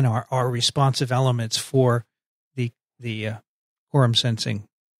YENR are responsive elements for the quorum sensing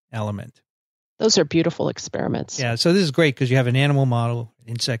element. Those are beautiful experiments. Yeah, so this is great because you have an animal model, an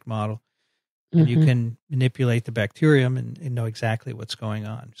insect model, and you can manipulate the bacterium and know exactly what's going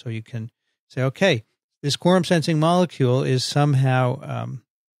on. So you can say, okay, this quorum sensing molecule is somehow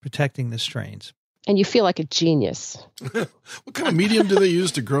protecting the strains. And you feel like a genius. What kind of medium do they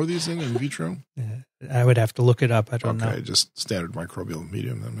use to grow these in vitro? I would have to look it up. I don't know. Okay, just standard microbial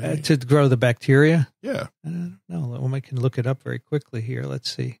medium then maybe. To grow the bacteria? Yeah. I don't know. Well, I can look it up very quickly here. Let's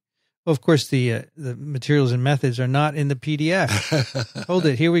see. Well, of course, the materials and methods are not in the PDF. Hold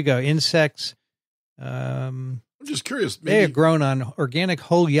it. Here we go. Insects. I'm just curious. Maybe. They are grown on organic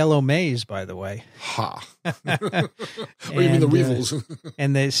whole yellow maize, by the way. Ha. You mean the weevils?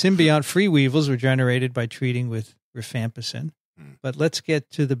 And the symbiont-free weevils were generated by treating with rifampicin. But let's get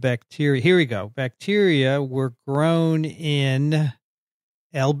to the bacteria. Here we go. Bacteria were grown in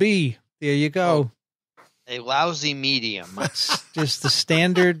LB. There you go. A lousy medium. Just the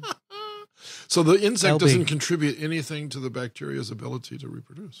standard. So the insect doesn't contribute anything to the bacteria's ability to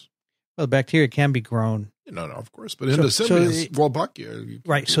reproduce. Well, bacteria can be grown. No, of course. But in the symbiont, Wolbachia.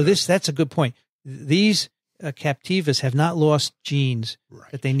 Right. So that's a good point. These captivas have not lost genes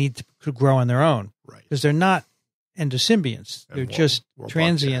that they need to grow on their own. Right. Because they're not endosymbionts. They're just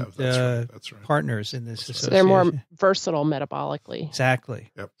transient partners in this association. So they're more versatile metabolically.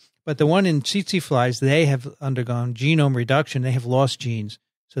 Exactly. Yep. But the one in tsetse flies, they have undergone genome reduction. They have lost genes,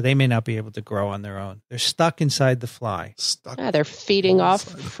 so they may not be able to grow on their own. They're stuck inside the fly. They're feeding off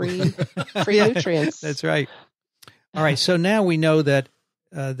free nutrients. That's right. All right, so now we know that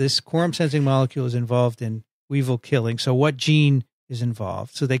this quorum sensing molecule is involved in weevil killing. So what gene is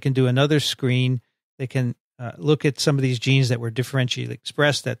involved? So they can do another screen. They can look at some of these genes that were differentially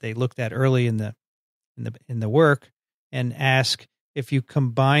expressed that they looked at early in the work, and ask if you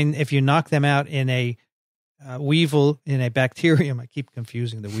knock them out in a weevil in a bacterium. I keep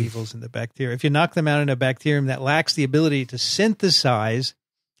confusing the weevils and the bacteria. If you knock them out in a bacterium that lacks the ability to synthesize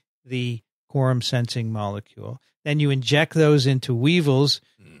the quorum sensing molecule, then you inject those into weevils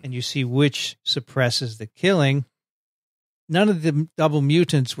and you see which suppresses the killing. None of the double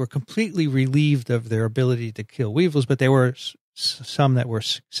mutants were completely relieved of their ability to kill weevils, but there were some that were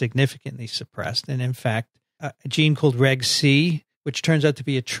significantly suppressed. And in fact, a gene called Reg-C, which turns out to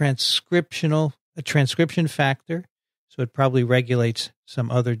be a transcription factor. So it probably regulates some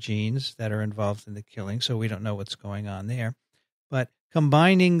other genes that are involved in the killing. So we don't know what's going on there. But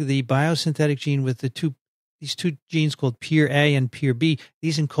combining the biosynthetic gene with these two genes called Peer A and Peer B,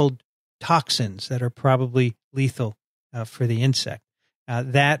 these encode toxins that are probably lethal for the insect.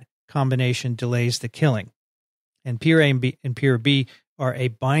 That combination delays the killing. And peer A and peer B are a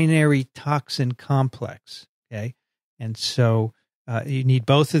binary toxin complex. Okay, and so you need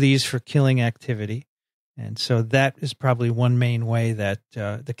both of these for killing activity. And so that is probably one main way that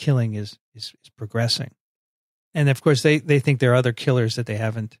the killing is progressing. And of course, they think there are other killers that they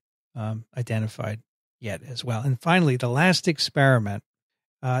haven't identified yet as well. And finally, the last experiment,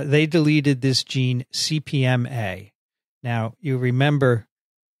 they deleted this gene CPMA. Now, you remember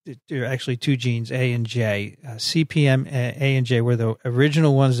there are actually two genes, A and J. CPMA and J were the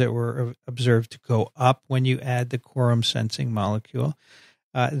original ones that were observed to go up when you add the quorum sensing molecule.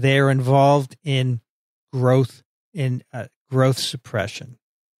 They are involved in growth suppression.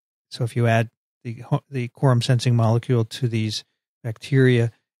 So if you add the quorum sensing molecule to these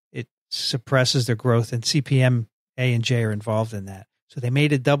bacteria, it suppresses their growth, and CPMA and J are involved in that. So they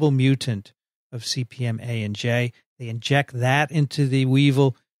made a double mutant of CPMA and J. They inject that into the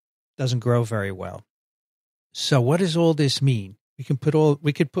weevil. Doesn't grow very well. So what does all this mean? We could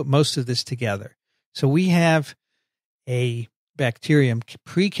put most of this together. So we have a bacterium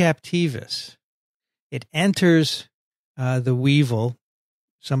precaptivus. It enters the weevil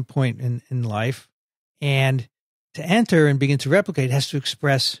some point in life, and to enter and begin to replicate, it has to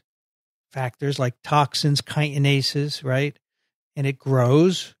express factors like toxins, chitinases, right? And it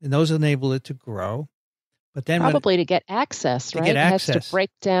grows, and those enable it to grow. But then probably to get access, right? It has to break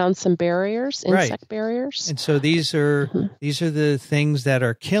down some barriers, insect barriers. And so these are the things that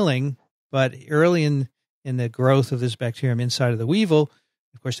are killing. But early in the growth of this bacterium inside of the weevil,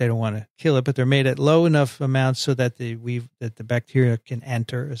 of course, they don't want to kill it, but they're made at low enough amounts so that the bacteria can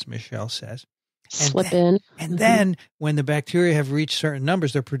enter, as Michele says. Slip in. And then when the bacteria have reached certain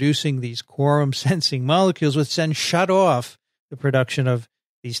numbers, they're producing these quorum sensing molecules, which then shut off the production of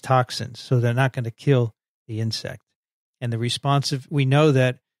these toxins. So they're not going to kill the insect. And the responsive, we know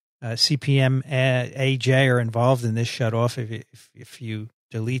that CPMA, J are involved in this shut off. If you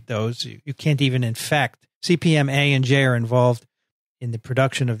delete those, you can't even infect. CPMA and J are involved in the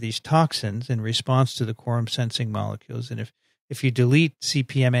production of these toxins in response to the quorum sensing molecules. And if you delete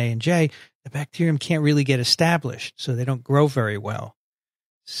CPMA and J, the bacterium can't really get established, so they don't grow very well.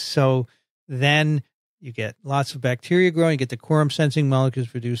 So then you get lots of bacteria growing, you get the quorum sensing molecules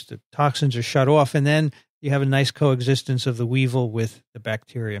produced, the toxins are shut off, and then you have a nice coexistence of the weevil with the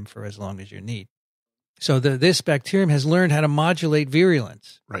bacterium for as long as you need. So this bacterium has learned how to modulate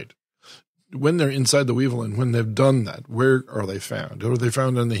virulence. Right. When they're inside the weevil and when they've done that, where are they found? Are they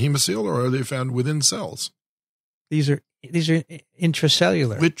found in the hemocoel or are they found within cells? These are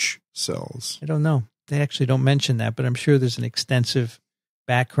intracellular. Which cells? I don't know. They actually don't mention that, but I'm sure there's an extensive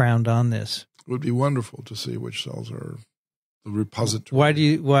background on this. It would be wonderful to see which cells are the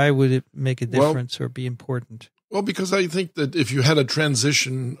repository. Why would it make a difference or be important? Well, because I think that if you had a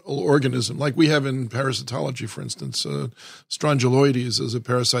transitional organism, like we have in parasitology, for instance, strongyloides is a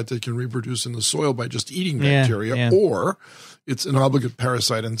parasite that can reproduce in the soil by just eating bacteria, or it's an obligate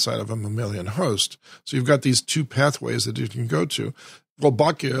parasite inside of a mammalian host. So you've got these two pathways that you can go to.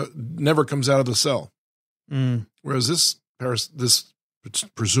 Wolbachia never comes out of the cell, whereas this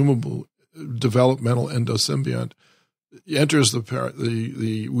presumable developmental endosymbiont enters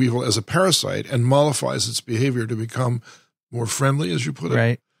the weevil as a parasite and mollifies its behavior to become more friendly, as you put it.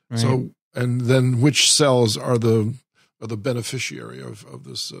 Right. So, and then which cells are the beneficiary of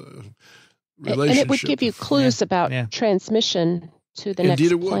this relationship? And it would give you clues about transmission to the next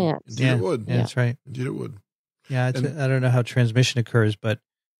plant. Indeed it would. Yeah, that's right. Indeed it would. Yeah, I don't know how transmission occurs, but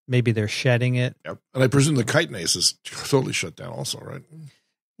maybe they're shedding it. Yep. And I presume the chitinase is totally shut down also, right?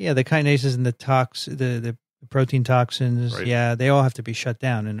 Yeah, the kinases and the protein toxins, they all have to be shut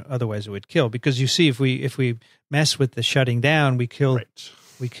down, and otherwise it would kill. Because you see, if we mess with the shutting down, we kill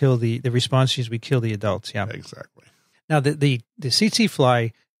the response genes, we kill the adults. Yeah, exactly. Now the tsetse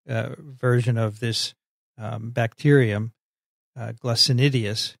fly version of this bacterium,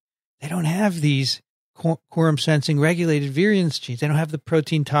 Glossinidius, they don't have these quorum sensing regulated virulence genes. They don't have the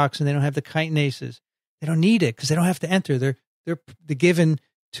protein toxin. They don't have the chitinases. They don't need it because they don't have to enter. They're given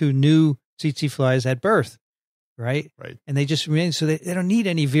to new tsetse flies at birth. Right. And they just remain, so they don't need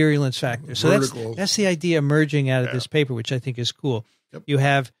any virulence factors. So that's the idea emerging out of this paper, which I think is cool. Yep. You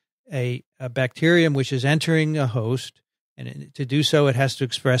have a bacterium which is entering a host, and to do so, it has to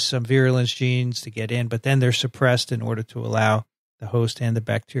express some virulence genes to get in, but then they're suppressed in order to allow the host and the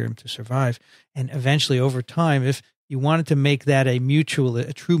bacterium to survive. And eventually, over time, if you wanted to make that a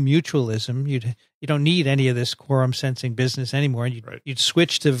true mutualism, you don't need any of this quorum sensing business anymore. You'd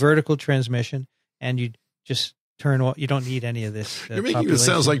switch to vertical transmission, and you'd just You don't need any of this. You're making it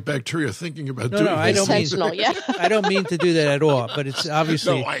sound like bacteria thinking about doing this. I don't mean. I don't mean to do that at all. But it's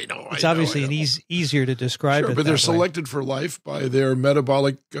obviously. No, I know. It's obviously easier to describe. Sure, but they're selected for life by their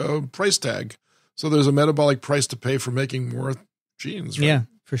metabolic price tag. So there's a metabolic price to pay for making more genes. Right? Yeah,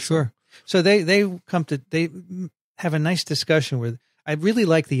 for sure. So they have a nice discussion where I really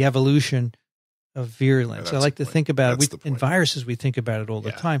like the evolution of virulence. I like to think about it. In viruses, we think about it all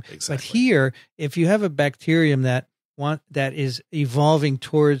the time. Exactly. But here, if you have a bacterium that is evolving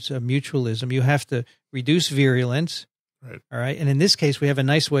towards a mutualism, you have to reduce virulence. Right. All right. And in this case, we have a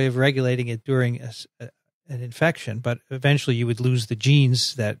nice way of regulating it during an infection, but eventually you would lose the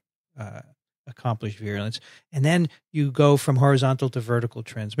genes that accomplish virulence. And then you go from horizontal to vertical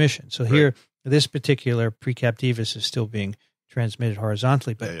transmission. So here, this particular Precaptivus is still being transmitted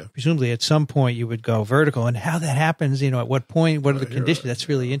horizontally, but presumably at some point you would go vertical. And how that happens, at what point, what are the conditions? That's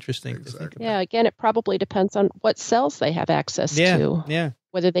really interesting to think about. Yeah, again, it probably depends on what cells they have access to. Yeah.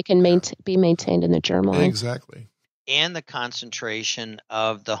 Whether they can be maintained in the germline. Exactly. And the concentration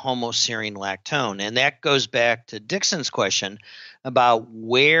of the homoserine lactone. And that goes back to Dickson's question about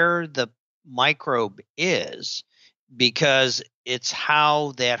where the microbe is, because it's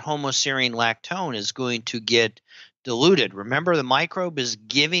how that homoserine lactone is going to get diluted. Remember, the microbe is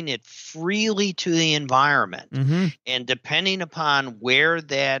giving it freely to the environment. Mm-hmm. And depending upon where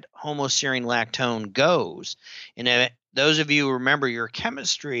that homoserine lactone goes, and those of you who remember your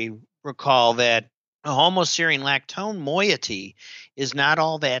chemistry recall that a homoserine lactone moiety is not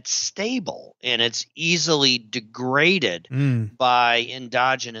all that stable, and it's easily degraded by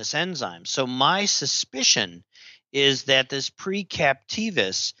endogenous enzymes. So my suspicion is that this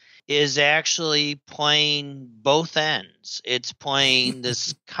Precaptivus is actually playing both ends. It's playing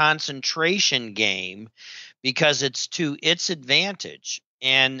this concentration game because it's to its advantage.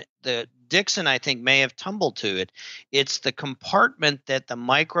 And the Dickson, I think, may have tumbled to it. It's the compartment that the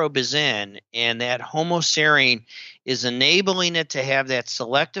microbe is in, and that homoserine is enabling it to have that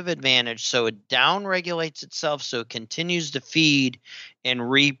selective advantage, so it downregulates itself so it continues to feed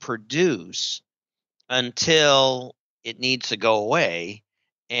and reproduce until it needs to go away.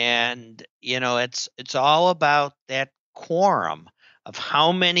 And, it's all about that quorum of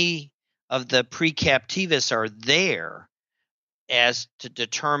how many of the Precaptivus are there as to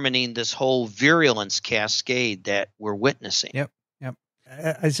determining this whole virulence cascade that we're witnessing. Yep.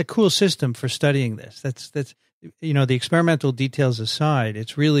 It's a cool system for studying this. That's the experimental details aside,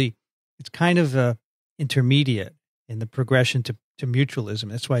 it's kind of intermediate in the progression to mutualism.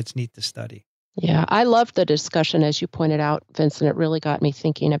 That's why it's neat to study. Yeah, I love the discussion, as you pointed out, Vincent. It really got me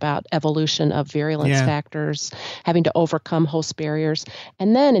thinking about evolution of virulence factors, having to overcome host barriers.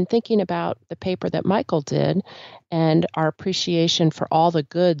 And then in thinking about the paper that Michael did and our appreciation for all the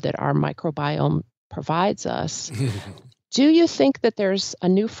good that our microbiome provides us, do you think that there's a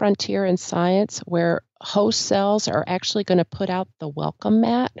new frontier in science where host cells are actually going to put out the welcome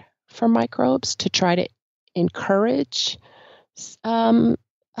mat for microbes to try to encourage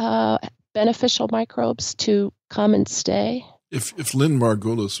beneficial microbes to come and stay? If Lynn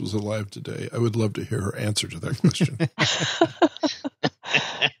Margulis was alive today, I would love to hear her answer to that question.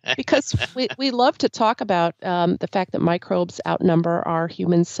 Because we love to talk about the fact that microbes outnumber our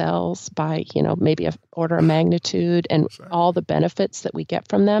human cells by, maybe an order of magnitude, and all the benefits that we get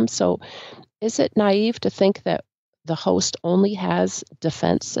from them. So is it naive to think that the host only has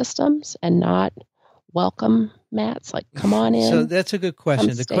defense systems and not welcome mats, like come on in? So that's a good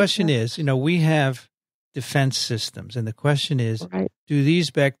question. The question is, we have defense systems, and the question is, do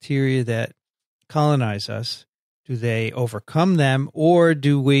these bacteria that colonize us, do they overcome them, or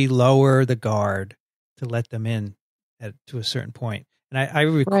do we lower the guard to let them in to a certain point? And I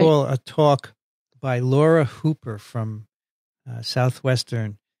recall a talk by Laura Hooper from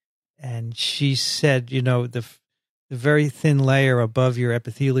Southwestern, and she said, the very thin layer above your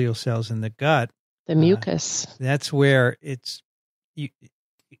epithelial cells in the gut, the mucus. That's where you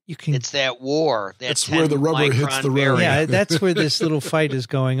can. It's that war. That's where the rubber hits the road. Yeah, that's where this little fight is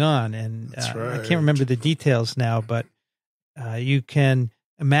going on, and I can't remember the details now, but you can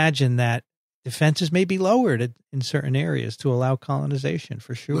imagine that defenses may be lowered in certain areas to allow colonization,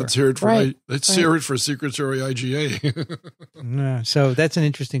 for sure. Let's hear it for hear it for Secretary IGA. So that's an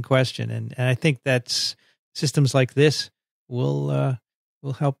interesting question, and I think that's systems like this will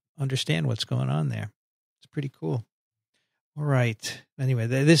help understand what's going on there. It's pretty cool. All right. Anyway,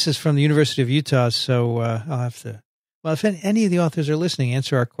 this is from the University of Utah, so I'll have to, if any of the authors are listening,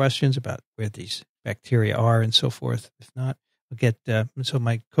 answer our questions about where these bacteria are and so forth. If not, We'll get so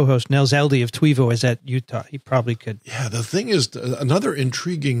my co-host Nels Eldy of TWiM is at Utah. He probably could. Yeah, the thing is, another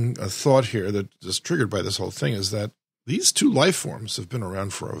intriguing thought here that is triggered by this whole thing is that these two life forms have been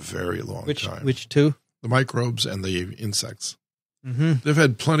around for a very long time. Which two? The microbes and the insects. Mm-hmm. They've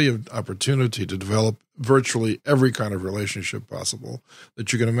had plenty of opportunity to develop virtually every kind of relationship possible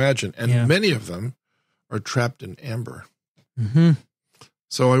that you can imagine. And many of them are trapped in amber. Mm-hmm.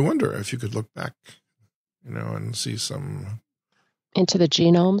 So I wonder if you could look back, and see some... Into the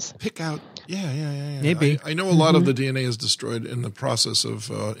genomes? Pick out, yeah. Maybe. I know a lot of the DNA is destroyed in the process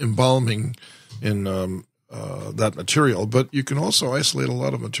of embalming in that material, but you can also isolate a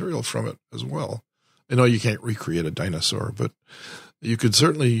lot of material from it as well. I know you can't recreate a dinosaur, but you could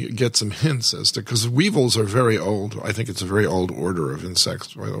certainly get some hints as to, because weevils are very old. I think it's a very old order of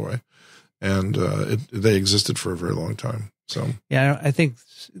insects, by the way. And they existed for a very long time. So yeah, I think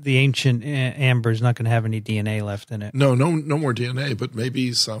the ancient amber is not going to have any DNA left in it. No more DNA, but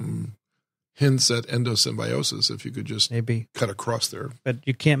maybe some hints at endosymbiosis if you could just maybe cut across there. But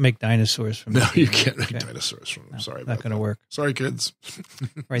you can't make dinosaurs from them. No, you can't make dinosaurs from them. Sorry about that. Not going to work. Sorry, kids.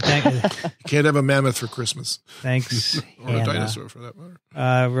 Right, thank you. You can't have a mammoth for Christmas. Thanks, or a dinosaur for that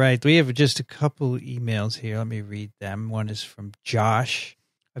matter. Right, we have just a couple emails here. Let me read them. One is from Josh.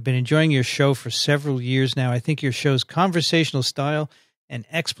 I've been enjoying your show for several years now. I think your show's conversational style and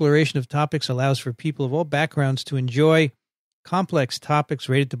exploration of topics allows for people of all backgrounds to enjoy complex topics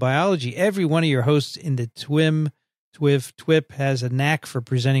related to biology. Every one of your hosts in the TWiP has a knack for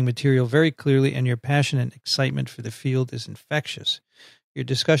presenting material very clearly, and your passion and excitement for the field is infectious. Your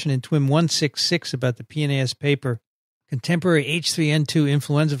discussion in TWiM 166 about the PNAS paper, Contemporary H3N2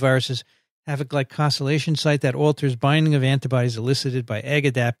 Influenza Viruses have a glycosylation site that alters binding of antibodies elicited by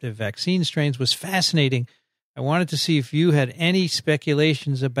egg-adaptive vaccine strains, was fascinating. I wanted to see if you had any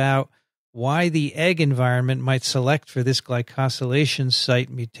speculations about why the egg environment might select for this glycosylation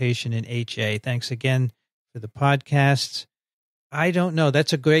site mutation in HA. Thanks again for the podcasts. I don't know.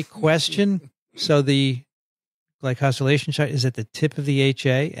 That's a great question. So the glycosylation site is at the tip of the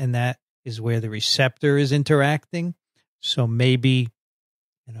HA, and that is where the receptor is interacting. So maybe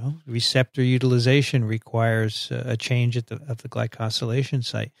receptor utilization requires a change of the glycosylation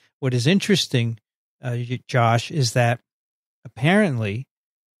site. What is interesting, Josh, is that apparently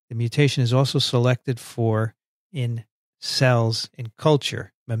the mutation is also selected for in cells in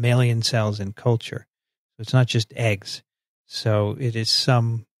culture, mammalian cells in culture. So it's not just eggs. So it is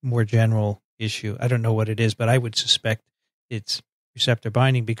some more general issue. I don't know what it is, but I would suspect it's receptor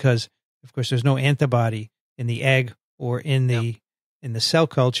binding because, of course, there's no antibody in the egg or in the cell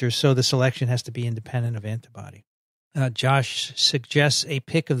culture, so the selection has to be independent of antibody. Josh suggests a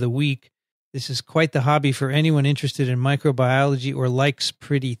pick of the week. This is quite the hobby for anyone interested in microbiology or likes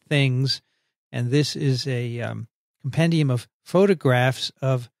pretty things. And this is a compendium of photographs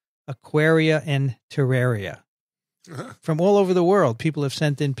of aquaria and terraria from all over the world. People have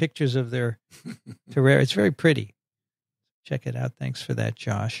sent in pictures of their terraria. It's very pretty. Check it out. Thanks for that,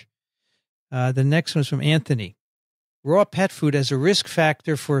 Josh. The next one is from Anthony. Raw pet food as a risk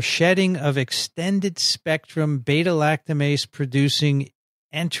factor for shedding of extended spectrum beta-lactamase producing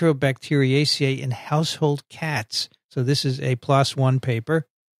Enterobacteriaceae in household cats. So this is a PLOS ONE paper,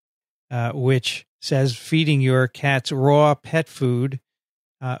 which says feeding your cats raw pet food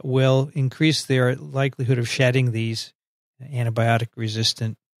will increase their likelihood of shedding these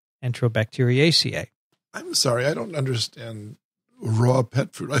antibiotic-resistant Enterobacteriaceae. I'm sorry, I don't understand raw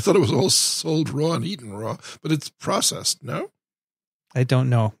pet food. I thought it was all sold raw and eaten raw, but it's processed, no? I don't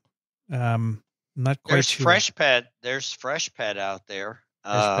know. I'm not quite sure. There's fresh pet out there.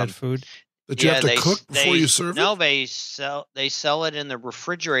 Fresh pet food that you have to cook before you serve it? No, they sell it in the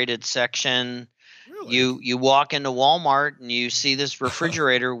refrigerated section. Really? You walk into Walmart and you see this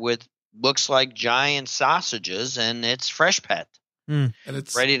refrigerator with looks like giant sausages, and it's fresh pet. And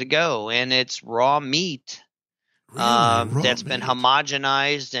it's ready to go, and it's raw meat. Really? That's been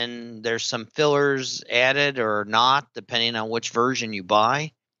homogenized, and there's some fillers added or not, depending on which version you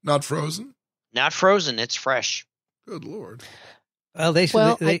buy. Not frozen? Not frozen. It's fresh. Good Lord.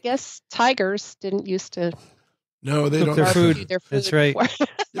 Well, I guess tigers didn't used to. No, they don't. Their food. That's right.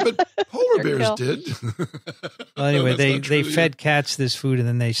 Yeah, but polar bears did. Well, anyway, they fed cats this food, and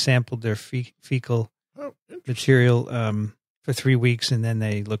then they sampled their fecal material for 3 weeks, and then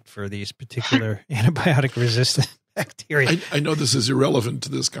they looked for these particular antibiotic-resistant bacteria. I know this is irrelevant to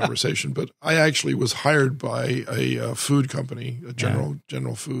this conversation, but I actually was hired by a food company,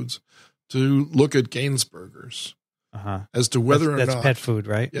 General Foods, to look at Gainsburgers as to whether or not... That's pet food,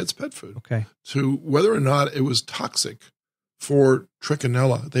 right? Yeah, it's pet food. Okay. To whether or not it was toxic for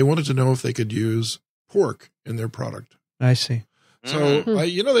trichinella. They wanted to know if they could use pork in their product. I see. So,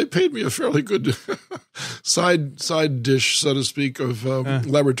 they paid me a fairly good side dish, so to speak, of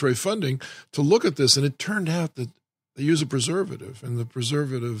laboratory funding to look at this. And it turned out that they use a preservative, and the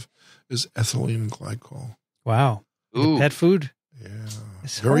preservative is ethylene glycol. Wow. Pet food? Yeah.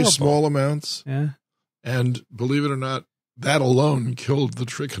 It's very horrible. small amounts. Yeah. And believe it or not, that alone killed the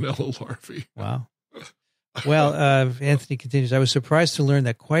Racaniello larvae. Wow. Well, Anthony continues, I was surprised to learn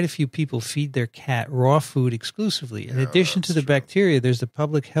that quite a few people feed their cat raw food exclusively. In addition to the bacteria, there's the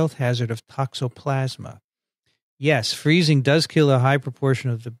public health hazard of toxoplasma. Yes, freezing does kill a high proportion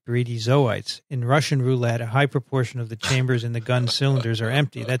of the bradyzoites. In Russian roulette, a high proportion of the chambers in the gun cylinders are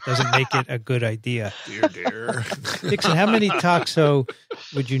empty. That doesn't make it a good idea. Dear. Dickson, how many toxo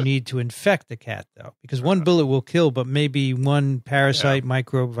would you need to infect the cat, though? Because one bullet will kill, but maybe one parasite,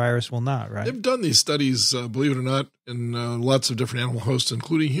 microbe, virus will not, right? They've done these studies, believe it or not, in lots of different animal hosts,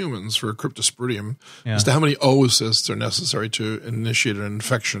 including humans, for cryptosporidium, as to how many oocysts are necessary to initiate an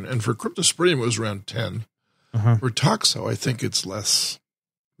infection. And for cryptosporidium, it was around 10. For toxo, I think it's less.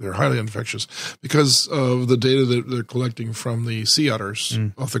 They're highly infectious because of the data that they're collecting from the sea otters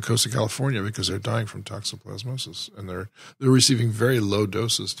off the coast of California, because they're dying from toxoplasmosis, and they're receiving very low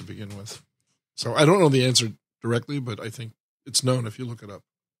doses to begin with. So I don't know the answer directly, but I think it's known if you look it up.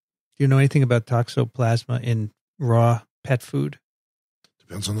 Do you know anything about toxoplasma in raw pet food?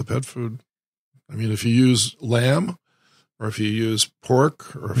 Depends on the pet food. I mean, if you use lamb, or if you use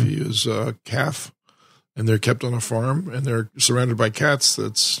pork, or if you use calf, and they're kept on a farm, and they're surrounded by cats,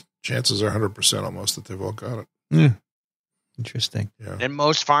 that's chances are 100% almost that they've all got it. Interesting. Yeah. And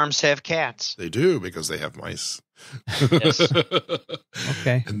most farms have cats. They do, because they have mice. Yes.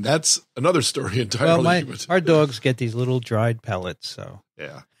 Okay. And that's another story entirely. Well, our dogs get these little dried pellets, so.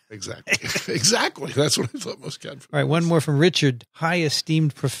 Yeah, exactly. Exactly. That's what I thought most cat food All right, one more from Richard. Hi,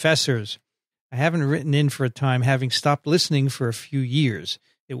 esteemed professors. I haven't written in for a time, having stopped listening for a few years.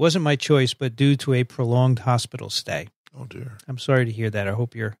 It wasn't my choice, but due to a prolonged hospital stay. Oh, dear. I'm sorry to hear that. I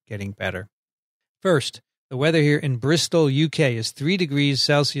hope you're getting better. First, the weather here in Bristol, UK is 3 degrees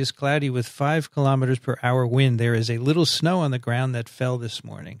Celsius, cloudy with 5 kilometers per hour wind. There is a little snow on the ground that fell this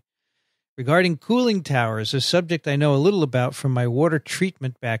morning. Regarding cooling towers, a subject I know a little about from my water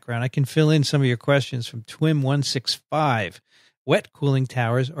treatment background, I can fill in some of your questions from TWiM 165. Wet cooling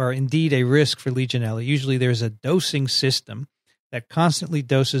towers are indeed a risk for Legionella. Usually there's a dosing system that constantly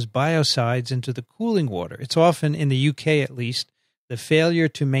doses biocides into the cooling water. It's often, in the UK at least, the failure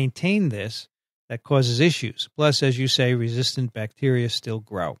to maintain this that causes issues. Plus, as you say, resistant bacteria still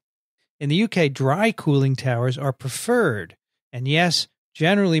grow. In the UK, dry cooling towers are preferred, and yes,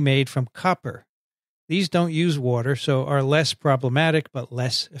 generally made from copper. These don't use water, so are less problematic but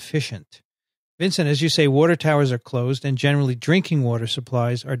less efficient. Vincent, as you say, water towers are closed, and generally drinking water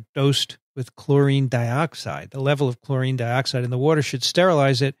supplies are dosed with chlorine dioxide. The level of chlorine dioxide in the water should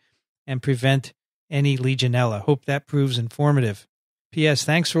sterilize it and prevent any Legionella. Hope that proves informative. P.S.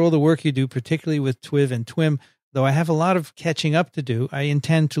 Thanks for all the work you do, particularly with TWiV and TWiM. Though I have a lot of catching up to do, I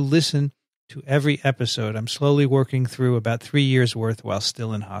intend to listen to every episode. I'm slowly working through about 3 years' worth while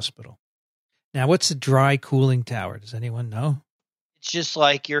still in hospital. Now, what's a dry cooling tower? Does anyone know? It's just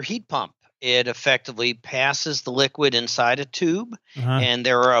like your heat pump. It effectively passes the liquid inside a tube, and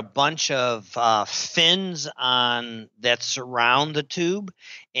there are a bunch of fins that surround the tube,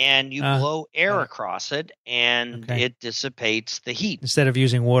 and you blow air across it, and it dissipates the heat. Instead of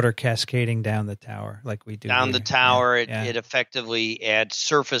using water cascading down the tower like we do down the tower, it effectively adds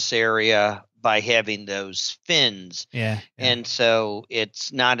surface area by having those fins. And so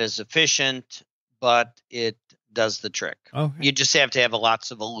it's not as efficient, but it does the trick. You just have to have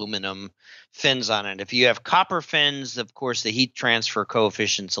lots of aluminum fins on it. If you have copper fins, of course, the heat transfer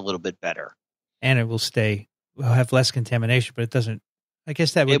coefficient's a little bit better. And it will have less contamination, but it doesn't, I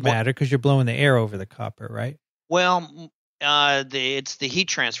guess that would matter because you're blowing the air over the copper, right? Well, it's the heat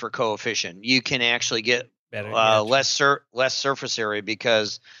transfer coefficient. You can actually get less surface area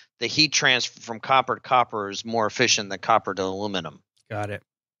because the heat transfer from copper to copper is more efficient than copper to aluminum. Got it.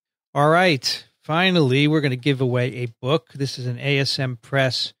 All right. Finally, we're going to give away a book. This is an ASM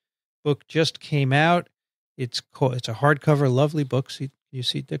Press book, just came out. It's a hardcover, lovely book. You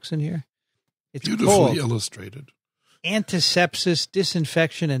see Dickson here? It's beautifully illustrated. Antisepsis,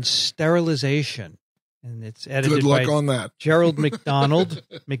 Disinfection, and Sterilization. And it's edited Good luck by on that. Gerald McDonald.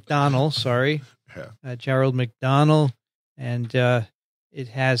 Gerald McDonald. And it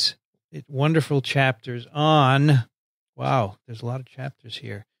has wonderful chapters on, wow, there's a lot of chapters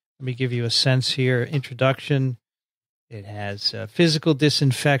here. Let me give you a sense here. Introduction. It has physical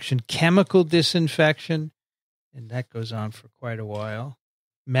disinfection, chemical disinfection, and that goes on for quite a while.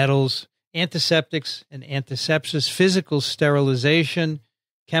 Metals, antiseptics and antisepsis, physical sterilization,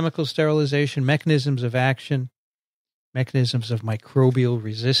 chemical sterilization, mechanisms of action, mechanisms of microbial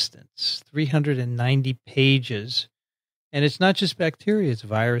resistance. 390 pages. And it's not just bacteria, it's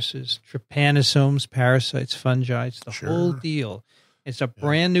viruses, trypanosomes, parasites, fungi, it's the whole deal. It's a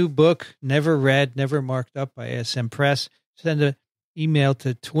brand new book, never read, never marked up by ASM Press. Send an email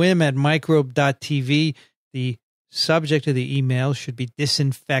to twim@microbe.tv. The subject of the email should be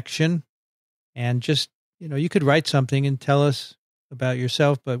disinfection. And just, you could write something and tell us about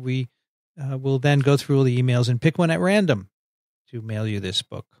yourself, but we will then go through all the emails and pick one at random to mail you this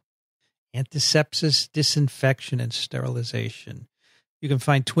book. Antisepsis, disinfection, and sterilization. You can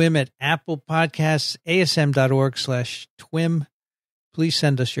find TWiM at Apple Podcasts, asm.org/TWiM. Please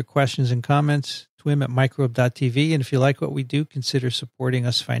send us your questions and comments, twim@microbe.tv. And if you like what we do, consider supporting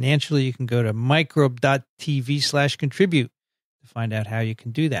us financially. You can go to microbe.tv/contribute to find out how you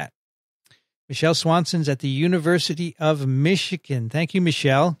can do that. Michele Swanson's at the University of Michigan. Thank you,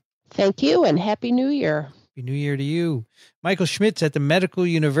 Michele. Thank you, and Happy New Year. Happy New Year to you. Michael Schmidt's at the Medical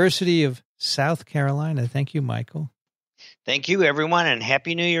University of South Carolina. Thank you, Michael. Thank you, everyone, and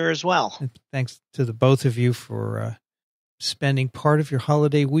Happy New Year as well. And thanks to the both of you for spending part of your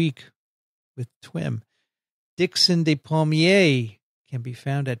holiday week with TWiM. Dickson Despommier can be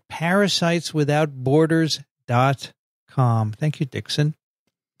found at parasiteswithoutborders.com. Thank you, Dickson.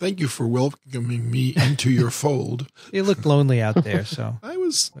 Thank you for welcoming me into your fold. You looked lonely out there, so I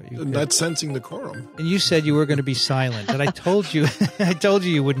was not sensing the quorum. And you said you were going to be silent, and I told you,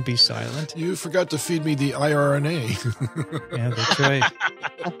 you wouldn't be silent. You forgot to feed me the IRNA. Yeah, that's right.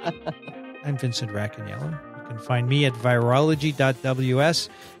 I'm Vincent Racaniello. You can find me at virology.ws.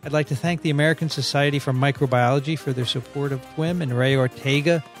 I'd like to thank the American Society for Microbiology for their support of TWiM and Ray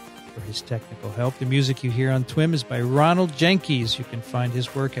Ortega for his technical help. The music you hear on TWiM is by Ronald Jenkins. You can find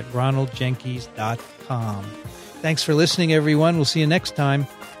his work at ronaldjenkins.com. Thanks for listening, everyone. We'll see you next time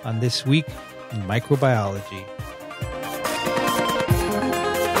on This Week in Microbiology.